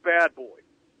overcame the Bad Boys,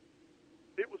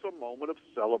 it was a moment of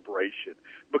celebration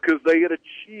because they had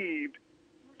achieved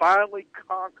finally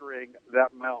conquering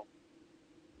that mountain.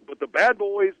 But the bad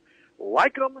boys,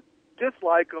 like them,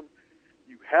 dislike them,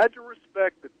 you had to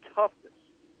respect the toughness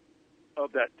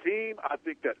of that team. I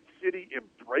think that city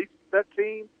embraced that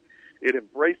team. It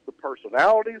embraced the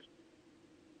personalities.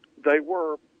 They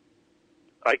were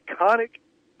iconic.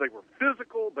 They were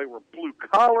physical. They were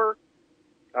blue-collar.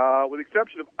 With the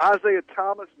exception of Isaiah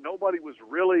Thomas, nobody was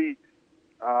really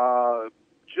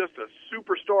just a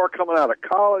superstar coming out of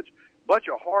college. Bunch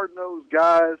of hard-nosed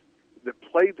guys that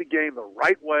played the game the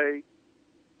right way,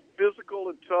 physical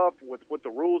and tough with what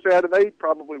the rules had, and they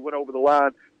probably went over the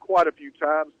line quite a few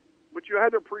times. But you had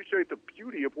to appreciate the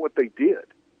beauty of what they did.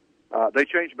 They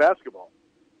changed basketball.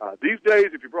 These days,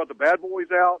 if you brought the bad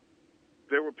boys out,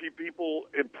 there would be people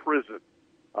in prison.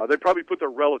 They probably put their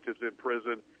relatives in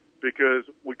prison because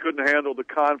we couldn't handle the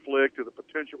conflict or the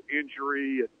potential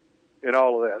injury and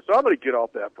all of that. So I'm going to get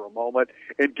off that for a moment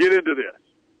and get into this.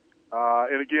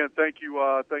 And again, thank you,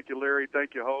 Larry.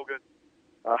 Thank you, Hogan.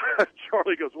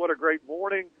 Charlie goes, what a great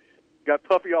morning. Got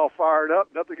Puffy all fired up.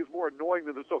 Nothing is more annoying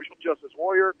than the social justice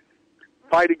warrior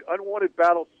fighting unwanted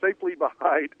battles safely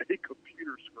behind a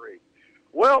computer screen.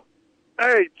 Well,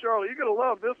 hey, Charlie, you're going to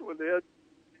love this one, then.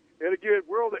 And again,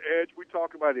 we're on the edge. We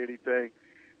talk about anything.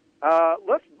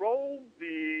 Let's roll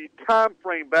the time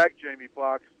frame back, Jamie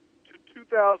Foxx, to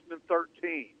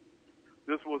 2013.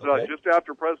 This was just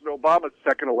after President Obama's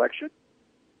second election.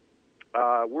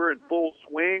 We're in full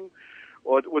swing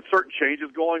with certain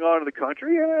changes going on in the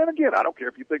country. And again, I don't care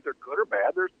if you think they're good or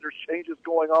bad. There's changes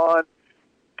going on.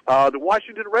 The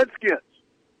Washington Redskins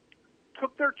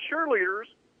took their cheerleaders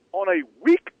on a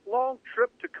week-long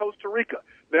trip to Costa Rica.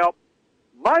 Now,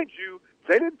 mind you,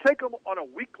 they didn't take them on a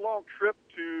week-long trip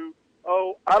to,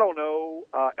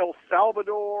 El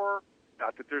Salvador.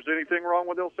 Not that there's anything wrong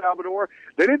with El Salvador.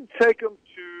 They didn't take them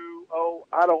to,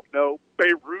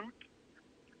 Beirut.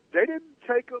 They didn't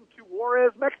take them to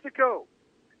Juarez, Mexico.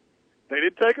 They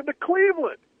didn't take them to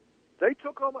Cleveland. They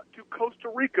took them to Costa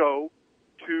Rica,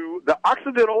 to the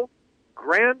Occidental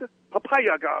Grand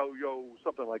Papayagallo,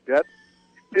 something like that.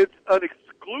 It's an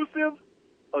exclusive,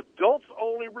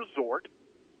 adults-only resort.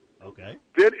 Okay.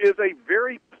 That is a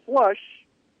very plush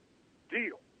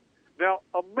deal. Now,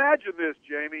 imagine this,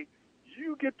 Jamie.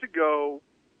 You get to go,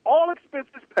 all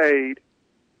expenses paid,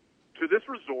 to this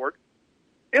resort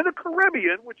in the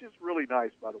Caribbean, which is really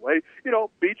nice, by the way. You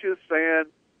know, beaches, sand,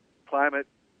 climate,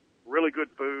 really good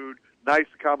food, nice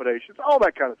accommodations, all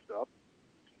that kind of stuff.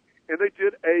 And they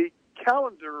did a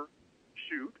calendar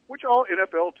shoot, which all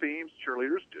NFL teams,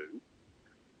 cheerleaders do.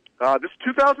 This is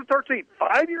 2013,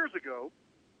 5 years ago.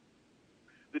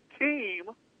 The team,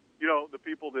 the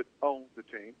people that own the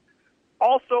team,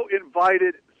 also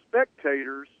invited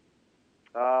spectators,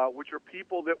 which are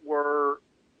people that were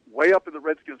way up in the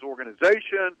Redskins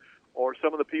organization, or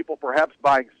some of the people perhaps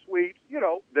buying suites,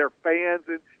 they're fans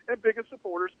and biggest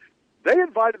supporters. They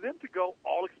invited them to go,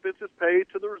 all expenses paid,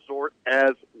 to the resort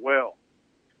as well.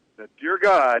 Now, dear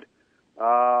God,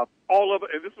 all of it,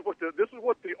 and this is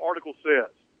what the article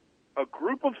says.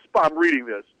 I'm reading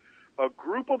this. A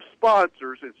group of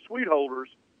sponsors and suite holders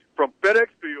from FedEx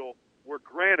Field were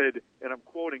granted, and I'm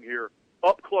quoting here,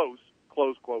 up close,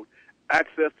 close quote,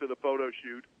 access to the photo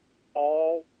shoot.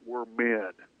 All were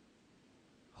men.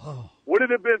 Would it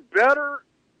have been better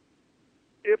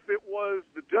if it was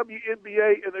the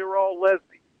WNBA and they were all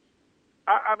lesbians?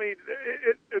 I mean,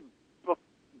 it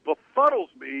befuddles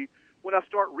me when I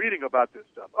start reading about this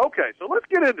stuff. Okay, so let's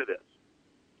get into this.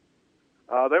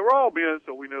 They were all men,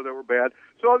 so we know they were bad.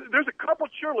 So there's a couple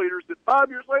cheerleaders that 5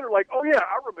 years later are like, oh, yeah,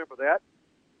 I remember that.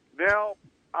 Now,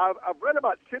 I've read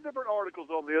about 10 different articles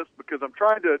on this because I'm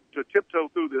trying to tiptoe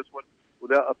through this one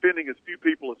without offending as few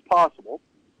people as possible.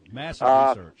 Massive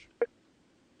research.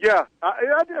 Yeah,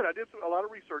 I did. I did a lot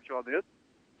of research on this.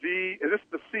 And this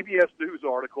is the CBS News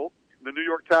article, the New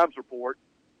York Times report.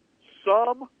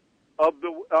 Some of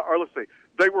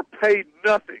they were paid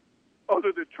nothing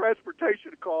other than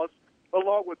transportation costs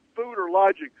along with food or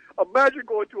lodging. Imagine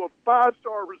going to a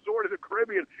 5-star resort in the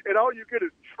Caribbean and all you get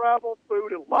is travel,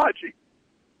 food, and lodging.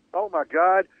 Oh my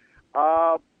God!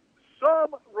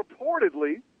 Some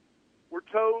reportedly were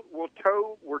told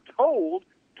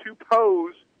to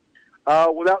pose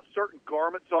without certain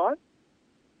garments on.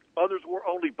 Others wore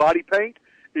only body paint,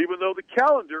 even though the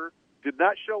calendar did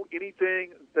not show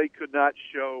anything they could not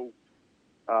show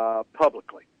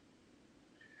publicly.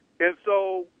 And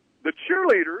so the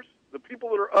cheerleaders, the people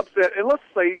that are upset, and let's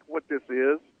say what this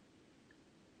is,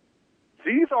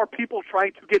 these are people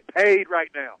trying to get paid right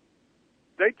now.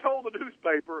 They told the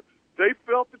newspaper they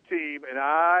felt the team, and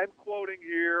I'm quoting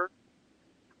here,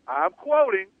 I'm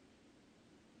quoting,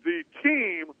 the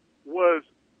team was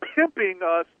pimping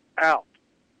us out.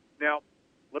 Now,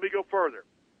 let me go further.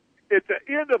 At the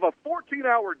end of a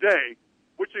 14-hour day,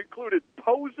 which included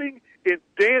posing in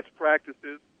dance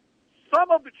practices,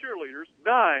 some of the cheerleaders,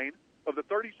 9 of the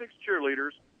 36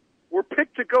 cheerleaders, were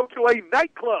picked to go to a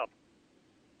nightclub.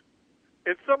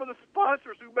 And some of the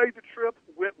sponsors who made the trip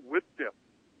went with them.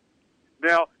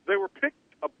 Now, they were picked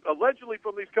allegedly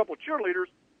from these couple of cheerleaders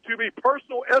to be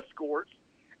personal escorts.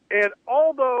 And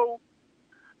although,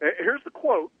 here's the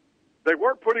quote, they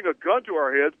weren't putting a gun to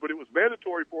our heads, but it was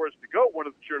mandatory for us to go, one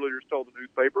of the cheerleaders told the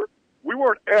newspaper. We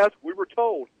weren't asked, we were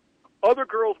told. Other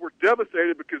girls were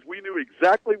devastated because we knew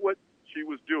exactly what she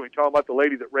was doing, talking about the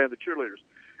lady that ran the cheerleaders.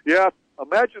 Yeah,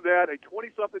 imagine that, a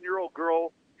 20-something-year-old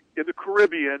girl in the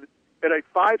Caribbean at a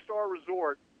 5-star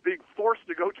resort being forced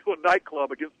to go to a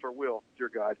nightclub against her will, dear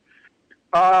God.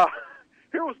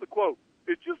 Here was the quote.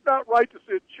 It's just not right to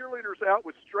send cheerleaders out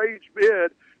with strange men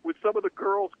when some of the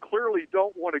girls clearly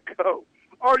don't want to go.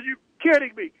 Are you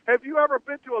kidding me? Have you ever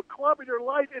been to a club in your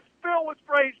life? It's filled with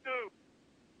strange dudes.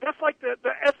 That's like the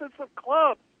essence of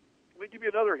clubs. Let me give you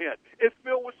another hint. It's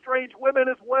filled with strange women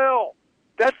as well.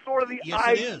 That's sort of the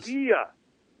idea.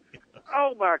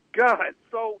 Oh, my God.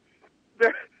 So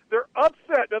they're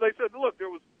upset. Now, they said, look, there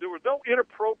was no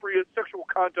inappropriate sexual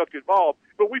conduct involved,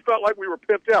 but we felt like we were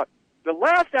pimped out. The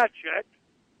last I checked,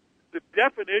 the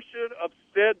definition of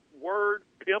said word,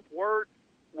 pimp word,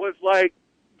 was like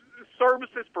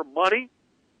services for money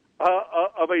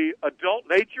of a adult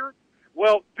nature.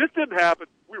 Well, this didn't happen.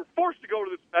 We were forced to go to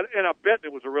this, and I bet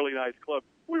it was a really nice club.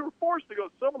 We were forced to go.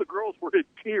 Some of the girls were in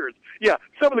tears. Yeah,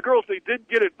 some of the girls, they didn't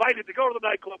get invited to go to the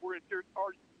nightclub, were in tears.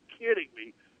 Are you kidding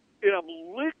me? And I'm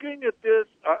looking at this,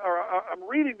 I'm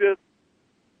reading this.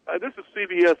 This is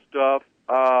CBS stuff.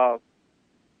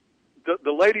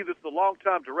 The lady that's the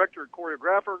longtime director and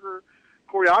choreographer,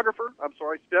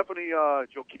 Stephanie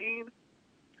Joaquin,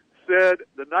 said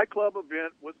the nightclub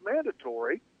event was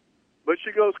mandatory. But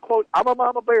she goes, quote, I'm a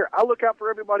mama bear. I look out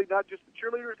for everybody, not just the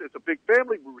cheerleaders. It's a big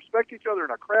family. We respect each other in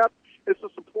our craft. It's a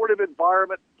supportive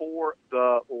environment for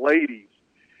the ladies.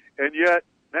 And yet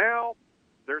now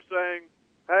they're saying,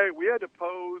 hey, we had to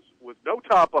pose with no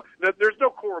top on. Now, there's no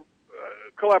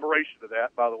collaboration to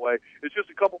that, by the way. It's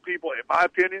just a couple people, in my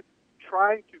opinion,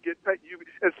 trying to get paid.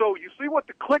 And so you see what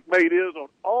the clickbait is on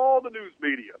all the news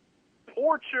media.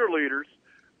 Poor cheerleaders.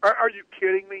 Are you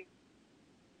kidding me?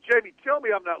 Jamie, tell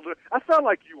me I'm not I sound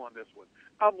like you on this one.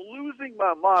 I'm losing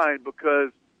my mind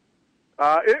because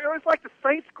it's like the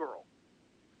Saints girl.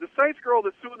 The Saints girl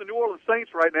that's suing the New Orleans Saints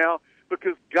right now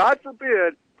because, God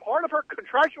forbid, part of her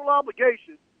contractual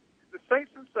obligation, the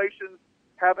Saints sensations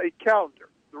have a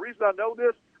calendar. The reason I know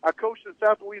this, I coached in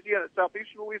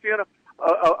southeastern Louisiana.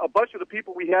 A bunch of the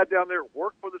people we had down there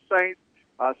worked for the Saints.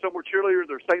 Some were cheerleaders.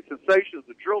 They're Saints sensations,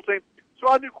 the drill team. So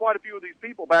I knew quite a few of these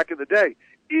people back in the day.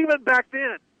 Even back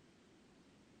then,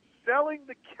 selling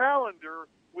the calendar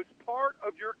was part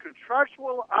of your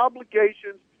contractual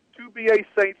obligations to be a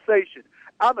sensation.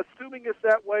 I'm assuming it's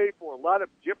that way for a lot of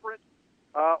different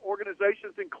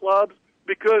organizations and clubs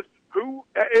because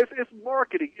it's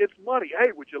marketing, it's money.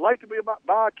 Hey, would you like to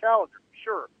buy a calendar?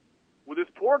 Sure. With this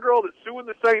poor girl that's suing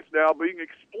the Saints now being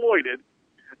exploited,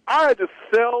 I had to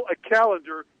sell a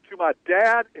calendar to my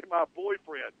dad and my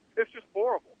boyfriend. It's just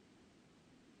horrible.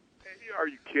 Are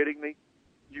you kidding me?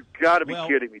 You've got to be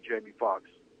kidding me, Jamie Foxx.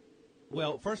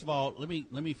 Well, first of all, let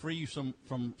me free you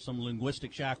from some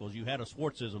linguistic shackles. You had a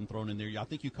Schwartzism thrown in there. I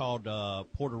think you called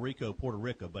Puerto Rico, Puerto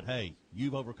Rica, but hey,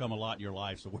 you've overcome a lot in your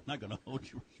life, so we're not going to hold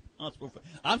you responsible for.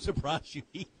 I'm surprised you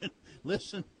even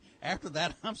listen. After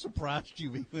that, I'm surprised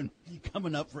you even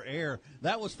coming up for air.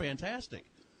 That was fantastic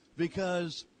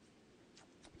because,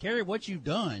 Terry, what you've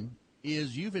done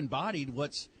is you've embodied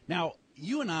what's now.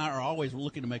 You and I are always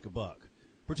looking to make a buck,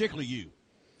 particularly you.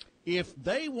 If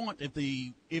the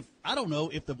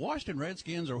Washington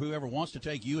Redskins or whoever wants to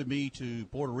take you and me to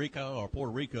Puerto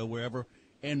Rico, wherever,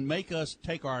 and make us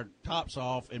take our tops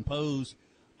off and pose,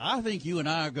 I think you and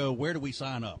I go, where do we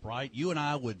sign up, right? You and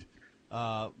I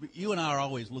are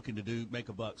always looking to make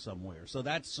a buck somewhere. So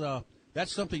that's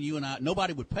something you and I,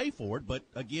 nobody would pay for it, but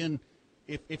again,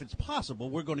 if it's possible,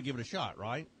 we're going to give it a shot,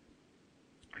 right?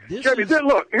 Jamie,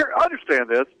 look, here, understand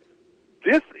this.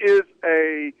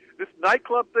 This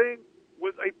nightclub thing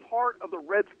was a part of the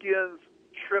Redskins'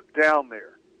 trip down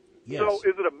there. Yes. So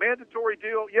is it a mandatory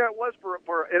deal? Yeah, it was for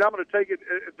and I'm going to take it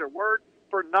at their word,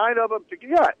 for 9 of them to,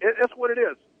 that's what it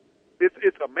is.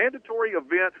 It's a mandatory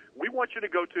event we want you to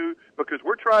go to because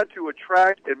we're trying to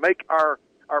attract and make our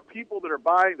people that are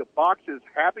buying the boxes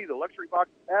happy, the luxury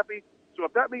boxes happy. So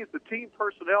if that means the team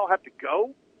personnel have to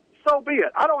go, so be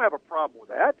it. I don't have a problem with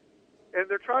that. And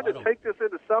they're trying to take this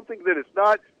into something that it's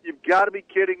not. You've got to be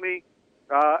kidding me.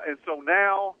 And so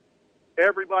now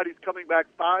everybody's coming back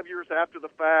 5 years after the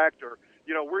fact, or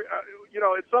we're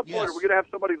at some point we're going to have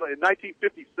somebody in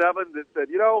 1957 that said,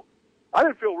 I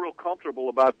didn't feel real comfortable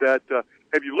about that.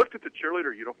 Have you looked at the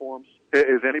cheerleader uniforms?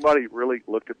 Has anybody really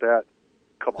looked at that?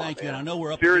 Come on, Thank you. man. And I know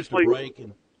we're up Seriously? against a break,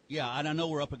 and I know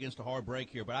we're up against a hard break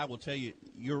here, but I will tell you,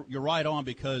 you're right on,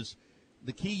 because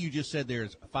the key you just said there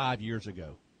is 5 years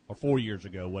ago or 4 years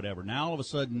ago, whatever. Now all of a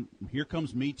sudden, here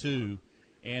comes Me Too,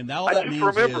 and all that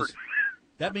means is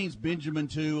that means Benjamin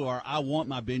too, or I want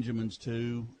my Benjamins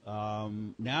too.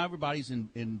 Now everybody's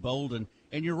in bold, and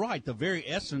you're right. The very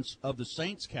essence of the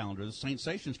Saints calendar, the Saints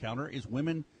Sations calendar, is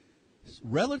women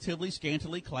relatively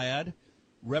scantily clad,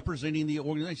 representing the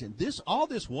organization. All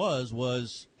this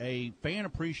was a fan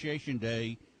appreciation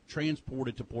day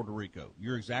transported to Puerto Rico.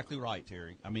 You're exactly right,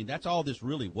 Terry. I mean, that's all this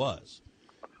really was.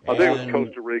 I think it was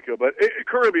Costa Rica, but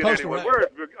Caribbean anyway. We're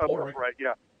up right,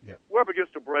 yeah. We're up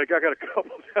against a break. I got a couple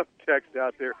of texts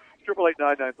out there.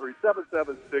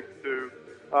 888-993-7762.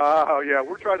 Yeah,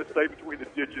 we're trying to stay between the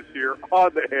ditches here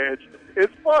on the edge.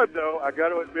 It's fun, though. I got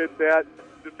to admit that.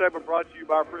 This segment brought to you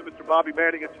by our friend Mr. Bobby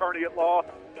Manning, attorney at law.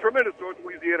 Tremendous North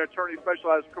Louisiana attorney,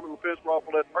 specialized in criminal defense,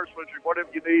 wrongful death, personal injury,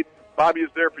 whatever you need. Bobby is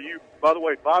there for you. By the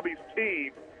way, Bobby's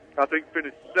team, I think,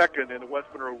 finished second in the West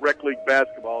Monroe Rec League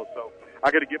basketball, so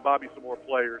I got to get Bobby some more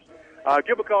players.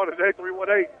 Give a call today,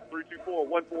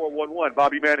 318-324-1411.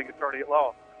 Bobby Manning, attorney at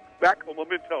law. Back on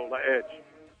Memento, La Edge.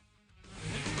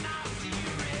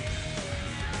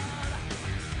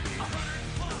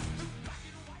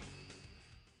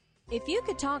 If you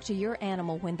could talk to your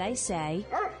animal when they say,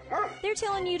 they're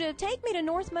telling you to take me to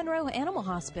North Monroe Animal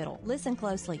Hospital, listen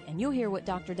closely and you'll hear what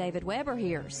Dr. David Weber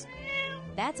hears.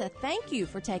 That's a thank you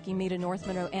for taking me to North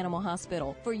Monroe Animal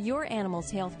Hospital. For your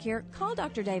animal's health care, call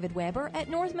Dr. David Weber at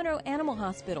North Monroe Animal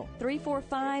Hospital,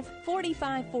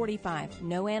 345-4545.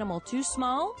 No animal too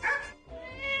small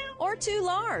or too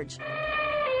large.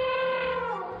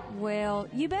 Well,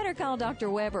 you better call Dr.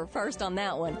 Weber first on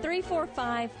that one,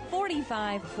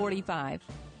 345-4545.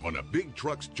 On a big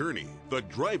truck's journey, the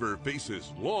driver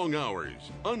faces long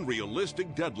hours,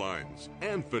 unrealistic deadlines,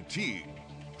 and fatigue.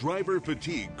 Driver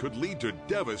fatigue could lead to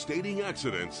devastating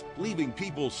accidents, leaving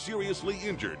people seriously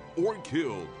injured or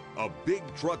killed. A big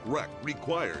truck wreck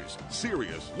requires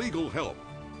serious legal help.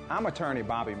 I'm attorney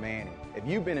Bobby Manning. If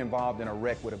you've been involved in a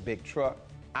wreck with a big truck,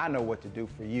 I know what to do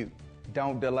for you.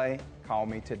 Don't delay. Call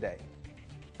me today.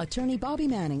 Attorney Bobby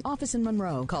Manning, office in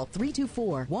Monroe. Call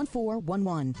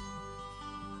 324-1411.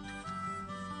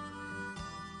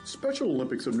 Special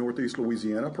Olympics of Northeast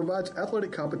Louisiana provides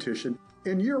athletic competition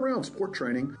and year-round sport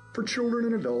training for children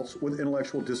and adults with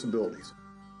intellectual disabilities.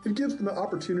 It gives them the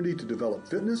opportunity to develop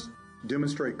fitness,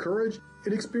 demonstrate courage,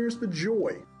 and experience the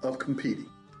joy of competing.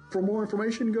 For more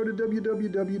information, go to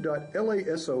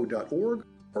www.laso.org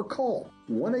or call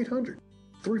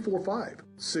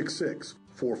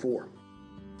 1-800-345-6644.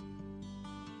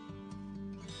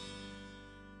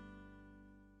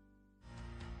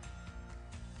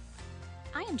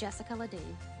 I am Jessica Ledoux,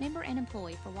 member and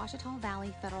employee for Ouachita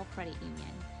Valley Federal Credit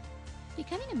Union.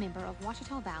 Becoming a member of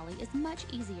Ouachita Valley is much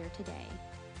easier today.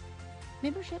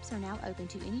 Memberships are now open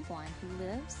to anyone who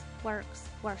lives, works,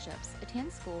 worships,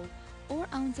 attends school, or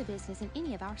owns a business in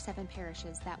any of our 7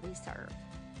 parishes that we serve.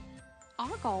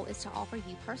 Our goal is to offer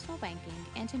you personal banking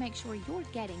and to make sure you're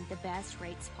getting the best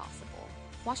rates possible.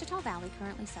 Ouachita Valley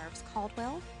currently serves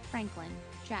Caldwell, Franklin,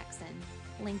 Jackson,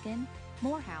 Lincoln,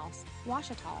 Morehouse,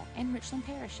 Ouachita, and Richland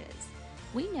parishes.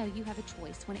 We know you have a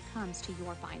choice when it comes to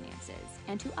your finances,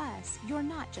 and to us, you're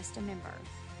not just a member.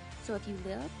 So if you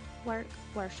live, work,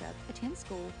 worship, attend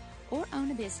school, or own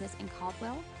a business in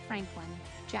Caldwell, Franklin,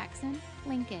 Jackson,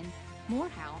 Lincoln,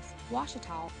 Morehouse,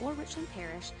 Ouachita, or Richland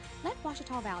Parish, let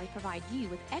Ouachita Valley provide you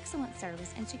with excellent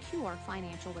service and secure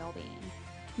financial well-being.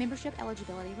 Membership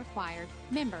eligibility required.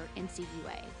 Member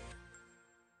NCUA.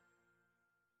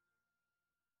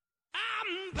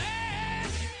 I'm back,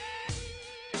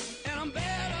 and I'm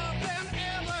better than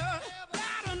ever.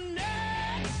 Got a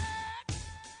knack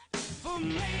for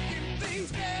making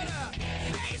things better.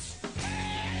 Face,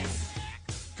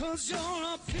 'cause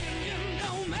your opinion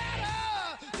don't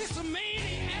matter. This a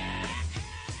maniac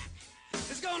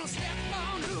is gonna step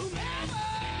on whomever.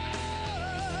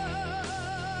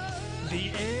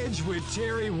 The Edge with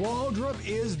Terry Waldrop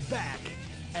is back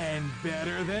and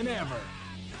better than ever.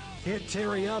 Hit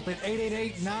Terry up at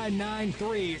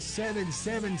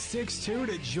 888-993-7762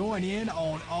 to join in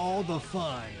on all the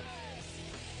fun.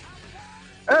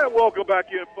 And welcome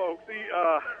back in, folks.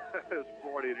 This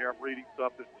morning here, I'm reading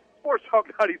something. Sports Talk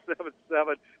 97.7. It's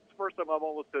the first time I've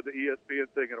almost said the ESPN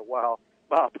thing in a while.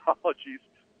 My apologies.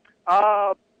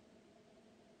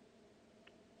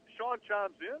 Sean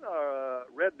chimes in,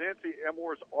 read Nancy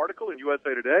Ammore's article in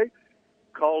USA Today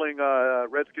calling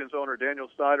Redskins owner Daniel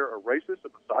Snyder a racist, a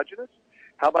misogynist.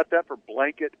 How about that for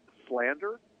blanket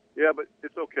slander? Yeah, but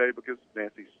it's okay because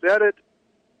Nancy said it.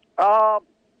 I'm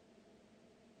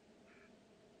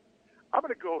going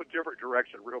to go a different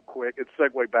direction real quick and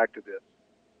segue back to this.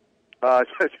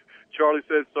 Charlie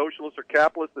says socialists are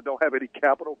capitalists that don't have any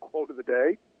capital. Quote of the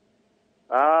day.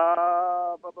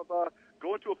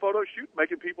 Going to a photo shoot,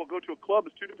 making people go to a club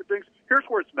is two different things. Here's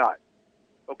where it's not.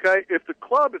 Okay, if the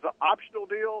club is an optional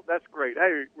deal, that's great.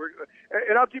 Hey,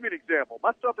 and I'll give you an example.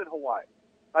 My stuff in Hawaii.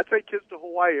 I take kids to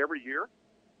Hawaii every year.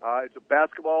 It's a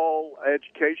basketball,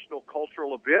 educational,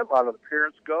 cultural event. A lot of the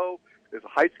parents go. There's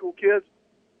high school kids.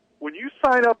 When you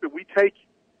sign up and we take you,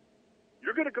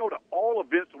 you're going to go to all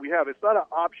events that we have. It's not an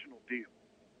optional deal,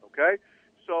 okay?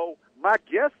 So my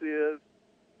guess is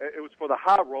it was for the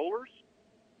high rollers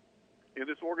in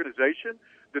this organization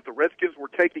that the Redskins were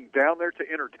taking down there to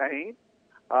entertain.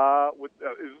 It was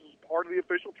part of the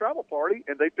official travel party,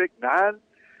 and they picked 9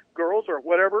 girls or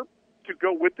whatever to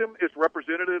go with them as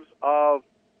representatives of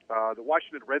the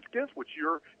Washington Redskins, which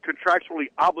you're contractually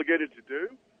obligated to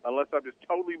do, unless I'm just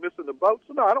totally missing the boat.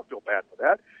 So, no, I don't feel bad for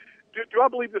that. Do I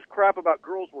believe this crap about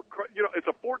girls were, it's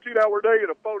a 14-hour day and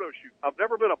a photo shoot. I've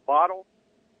never been a model,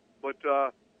 but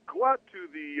go out to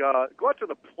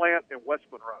the plant in West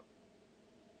Monroe.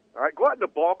 All right, go out into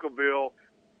Balkanville,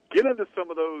 get into some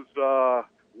of those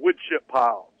wood chip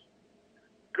piles.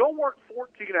 Go work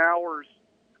 14 hours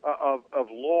of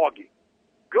logging.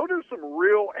 Go do some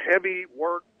real heavy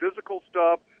work, physical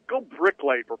stuff. Go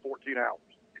bricklay for 14 hours.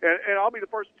 And I'll be the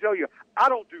first to tell you, I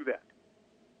don't do that.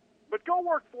 But go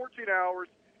work 14 hours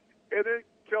and then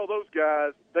tell those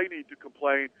guys they need to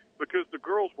complain because the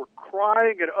girls were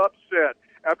crying and upset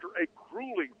after a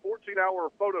grueling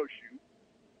 14-hour photo shoot.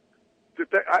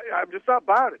 I'm just not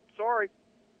buying it. Sorry.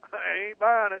 I ain't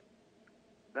buying it.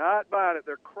 Not buying it.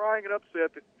 They're crying and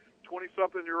upset that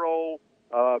 20-something-year-old,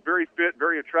 very fit,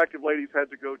 very attractive ladies had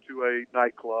to go to a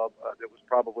nightclub that was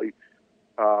probably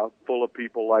full of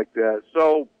people like that.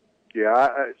 So, yeah,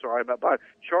 sorry, I'm not buying it.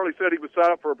 Charlie said he would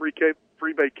sign up for a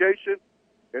free vacation,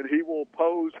 and he will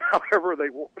pose however they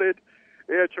wanted.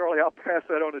 Yeah, Charlie, I'll pass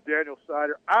that on to Daniel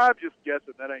Snyder. I'm just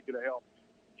guessing that ain't going to help.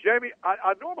 Jamie,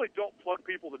 I normally don't plug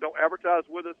people that don't advertise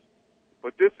with us,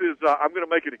 but this is, I'm going to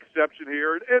make an exception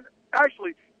here. And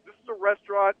actually, this is a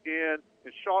restaurant and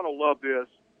Sean will love this,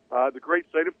 the great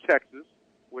state of Texas,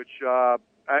 which,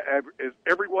 as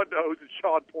everyone knows, and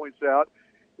Sean points out,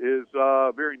 is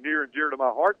very near and dear to my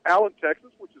heart. Allen,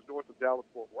 Texas, which is north of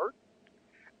Dallas-Fort Worth.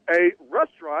 A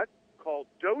restaurant called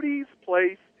Doty's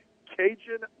Place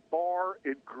Cajun Bar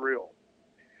and Grill.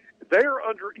 They are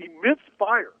under immense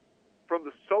fire from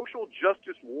the social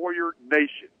justice warrior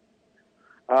nation.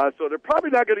 So they're probably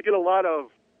not going to get a lot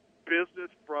of business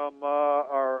from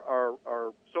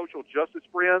our social justice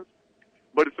friends,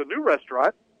 but it's a new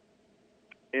restaurant,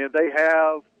 and they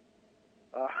have,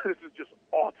 this is just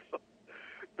awesome.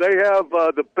 They have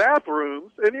the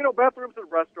bathrooms, and bathrooms in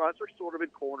restaurants are sort of in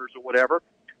corners or whatever,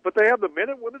 but they have the men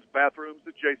and women's bathrooms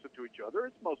adjacent to each other,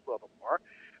 as most of them are.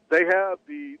 They have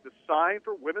the sign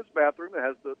for women's bathroom that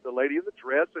has the lady in the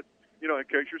dress, and, in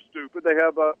case you're stupid, they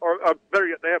have, better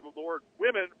yet, they have the word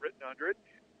women written under it,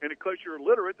 and in case you're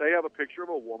illiterate, they have a picture of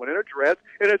a woman in a dress,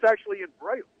 and it's actually in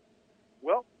Braille.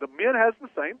 Well, the men has the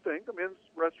same thing. The men's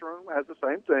restroom has the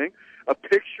same thing. A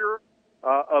picture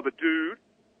of a dude,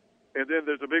 and then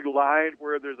there's a big line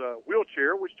where there's a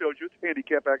wheelchair, which shows you it's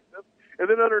handicap access, and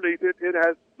then underneath it, it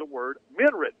has the word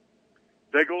men written.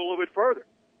 They go a little bit further.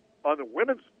 On the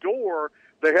women's door,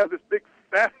 they have this big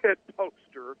fathead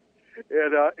poster,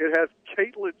 and it has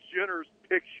Caitlyn Jenner's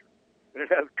picture, and it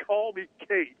has "Call Me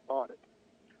Kate" on it.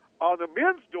 On the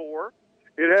men's door,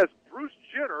 it has Bruce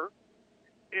Jenner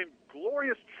in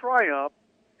glorious triumph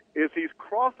as he's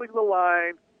crossing the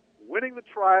line, winning the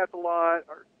triathlon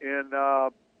in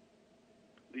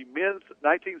the men's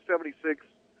 1976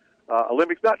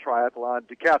 Olympics, not triathlon,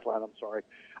 decathlon, I'm sorry.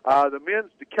 The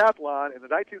men's decathlon in the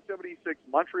 1976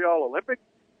 Montreal Olympics.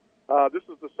 This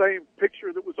is the same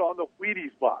picture that was on the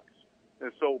Wheaties box.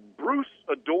 And so Bruce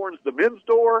adorns the men's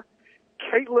door.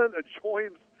 Caitlyn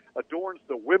adorns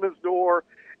the women's door.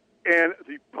 And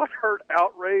the butthurt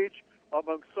outrage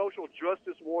among social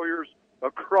justice warriors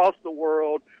across the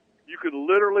world, you can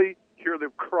literally hear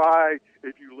them cry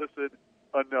if you listen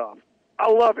enough. I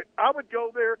love it. I would go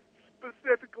there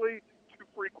specifically to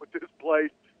frequent this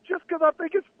place just because I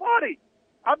think it's funny.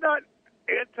 I'm not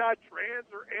anti-trans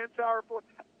or anti-or.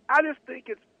 I just think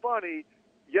it's funny,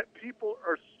 yet people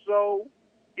are so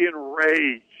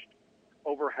enraged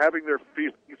over having their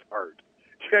feelings hurt.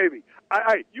 Jamie,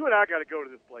 you and I got to go to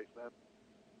this place, man.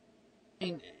 I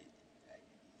mean,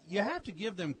 you have to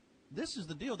give them. This is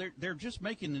the deal. They're just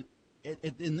making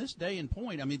it in this day and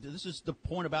point. I mean, this is the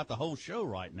point about the whole show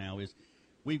right now is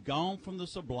we've gone from the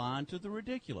sublime to the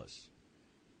ridiculous,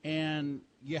 and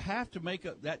you have to make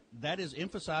that is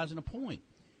emphasizing a point.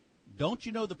 Don't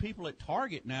you know the people at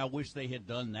Target now wish they had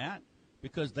done that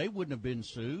because they wouldn't have been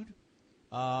sued.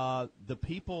 The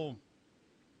people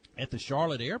at the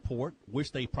Charlotte airport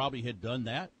wish they probably had done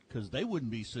that because they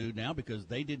wouldn't be sued now because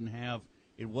they didn't have.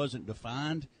 It wasn't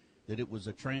defined that it was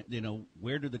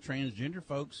where do the transgender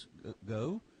folks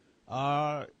go?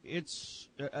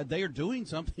 They are doing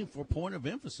something for point of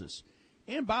emphasis.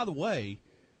 And by the way,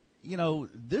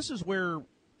 this is where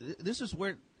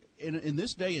in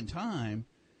this day and time,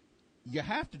 you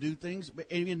have to do things.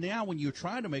 And now when you're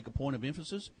trying to make a point of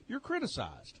emphasis, you're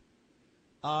criticized.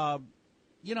 I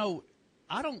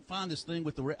don't find this thing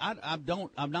with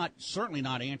I'm certainly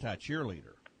not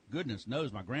anti-cheerleader. Goodness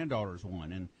knows my granddaughter's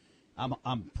one, and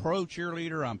I'm pro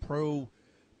cheerleader. I'm pro,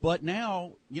 but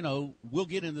now we'll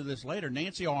get into this later.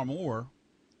 Nancy R. Moore,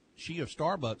 she of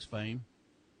Starbucks fame,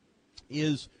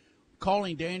 is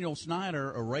calling Daniel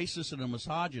Snyder a racist and a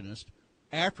misogynist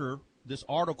after this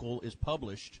article is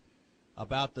published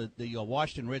about the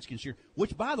Washington Redskins here.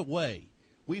 Which, by the way,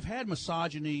 we've had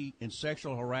misogyny and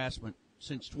sexual harassment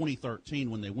since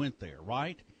 2013 when they went there,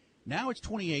 right? Now it's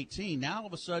 2018. Now all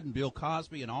of a sudden Bill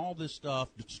Cosby and all this stuff,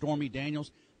 Stormy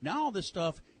Daniels, now all this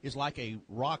stuff is like a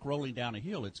rock rolling down a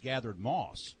hill. It's gathered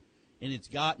moss, and it's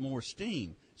got more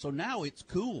steam. So now it's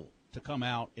cool to come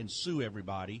out and sue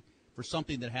everybody for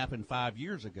something that happened 5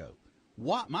 years ago.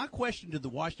 My question to the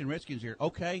Washington Redskins here,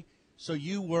 okay, so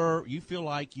you feel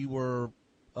like you were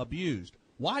abused.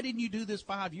 Why didn't you do this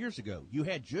 5 years ago? You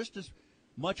had just as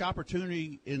much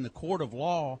opportunity in the court of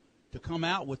law to come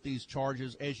out with these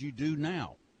charges as you do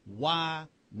now. Why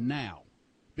now?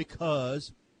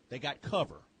 Because they got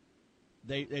cover.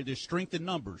 There's strength in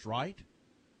numbers, right?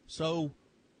 So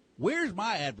where's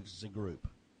my advocacy group?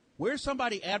 Where's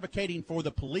somebody advocating for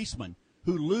the policemen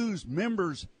who lose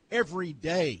members every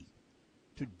day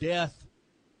to death,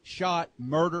 shot,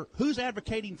 murder? Who's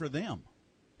advocating for them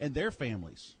and their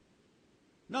families?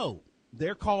 No,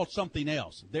 they're called something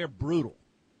else. They're brutal.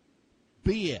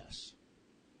 BS.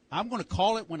 I'm going to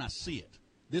call it when I see it.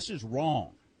 This is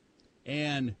wrong.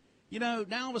 And, now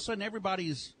all of a sudden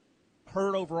everybody's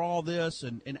hurt over all this,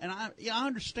 and I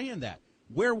understand that.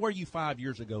 Where were you 5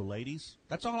 years ago, ladies?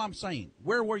 That's all I'm saying.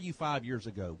 Where were you 5 years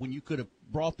ago when you could have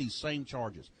brought these same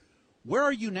charges? Where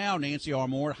are you now, Nancy R.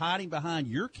 Moore, hiding behind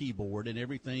your keyboard and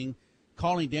everything,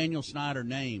 calling Daniel Snyder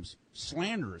names,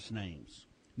 slanderous names?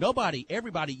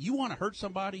 Everybody, you want to hurt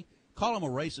somebody, call them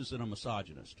a racist and a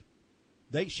misogynist.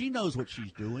 She knows what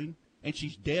she's doing, and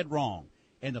she's dead wrong.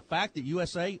 And the fact that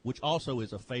USA, which also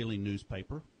is a failing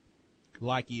newspaper,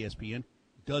 like ESPN,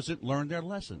 doesn't learn their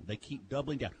lesson. They keep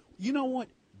doubling down. You know what?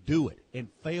 Do it and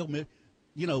fail.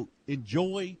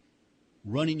 Enjoy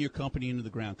running your company into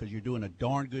the ground because you're doing a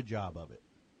darn good job of it.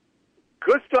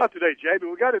 Good stuff today,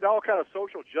 Jamie. We got into all kind of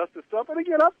social justice stuff. And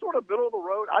again, I'm sort of middle of the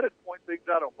road. I just point things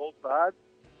out on both sides.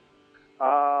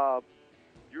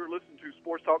 You're listening to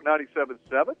Sports Talk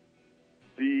 97.7.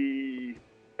 The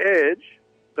Edge,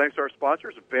 thanks to our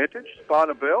sponsors, Vantage, Spa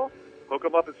Novell. Hook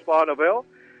them up at Spa Novell.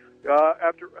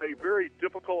 After a very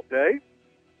difficult day,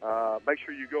 make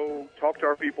sure you go talk to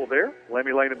our people there,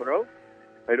 Lammy Lane and Monroe,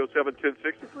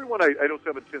 807-1060,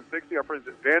 318-807-1060. Our friends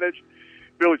at Vantage,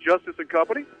 Billy Justice and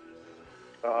Company,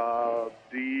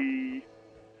 the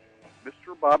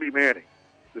Mr. Bobby Manning,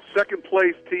 the second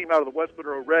place team out of the West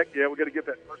Monroe Rec. Yeah, we got to get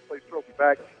that first place trophy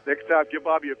back. Next time, give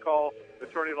Bobby a call.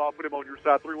 Turn it off, put him on your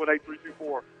side,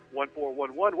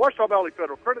 318-324-1411. Washita Valley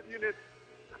Federal Credit Union.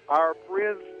 Our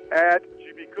friends at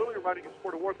GB Cooley, reminding you to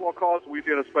support a worthwhile cause.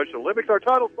 Louisiana Special Olympics. Our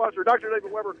title sponsor, Dr.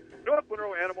 David Weber, North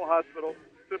Monroe Animal Hospital.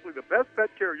 Simply the best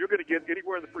pet care you're going to get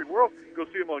anywhere in the free world. Go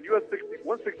see him on US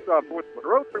 165 North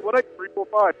Monroe,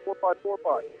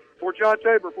 318-345-4545. For John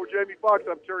Tabor, for Jamie Fox,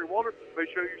 I'm Terry Waldrop. Make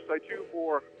sure you stay tuned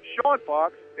for Sean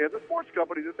Fox and the Sports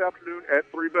Company this afternoon at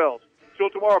 3 bells. Till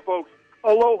tomorrow, folks.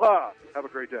 Aloha. Have a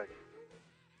great day.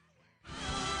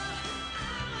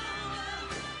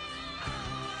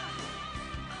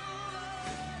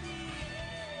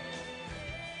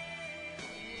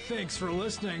 Thanks for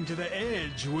listening to The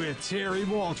Edge with Terry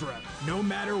Waldrop. No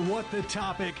matter what the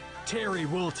topic, Terry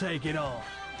will take it on.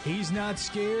 He's not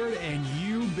scared, and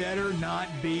you better not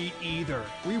be either.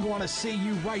 We want to see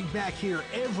you right back here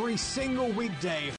every single weekday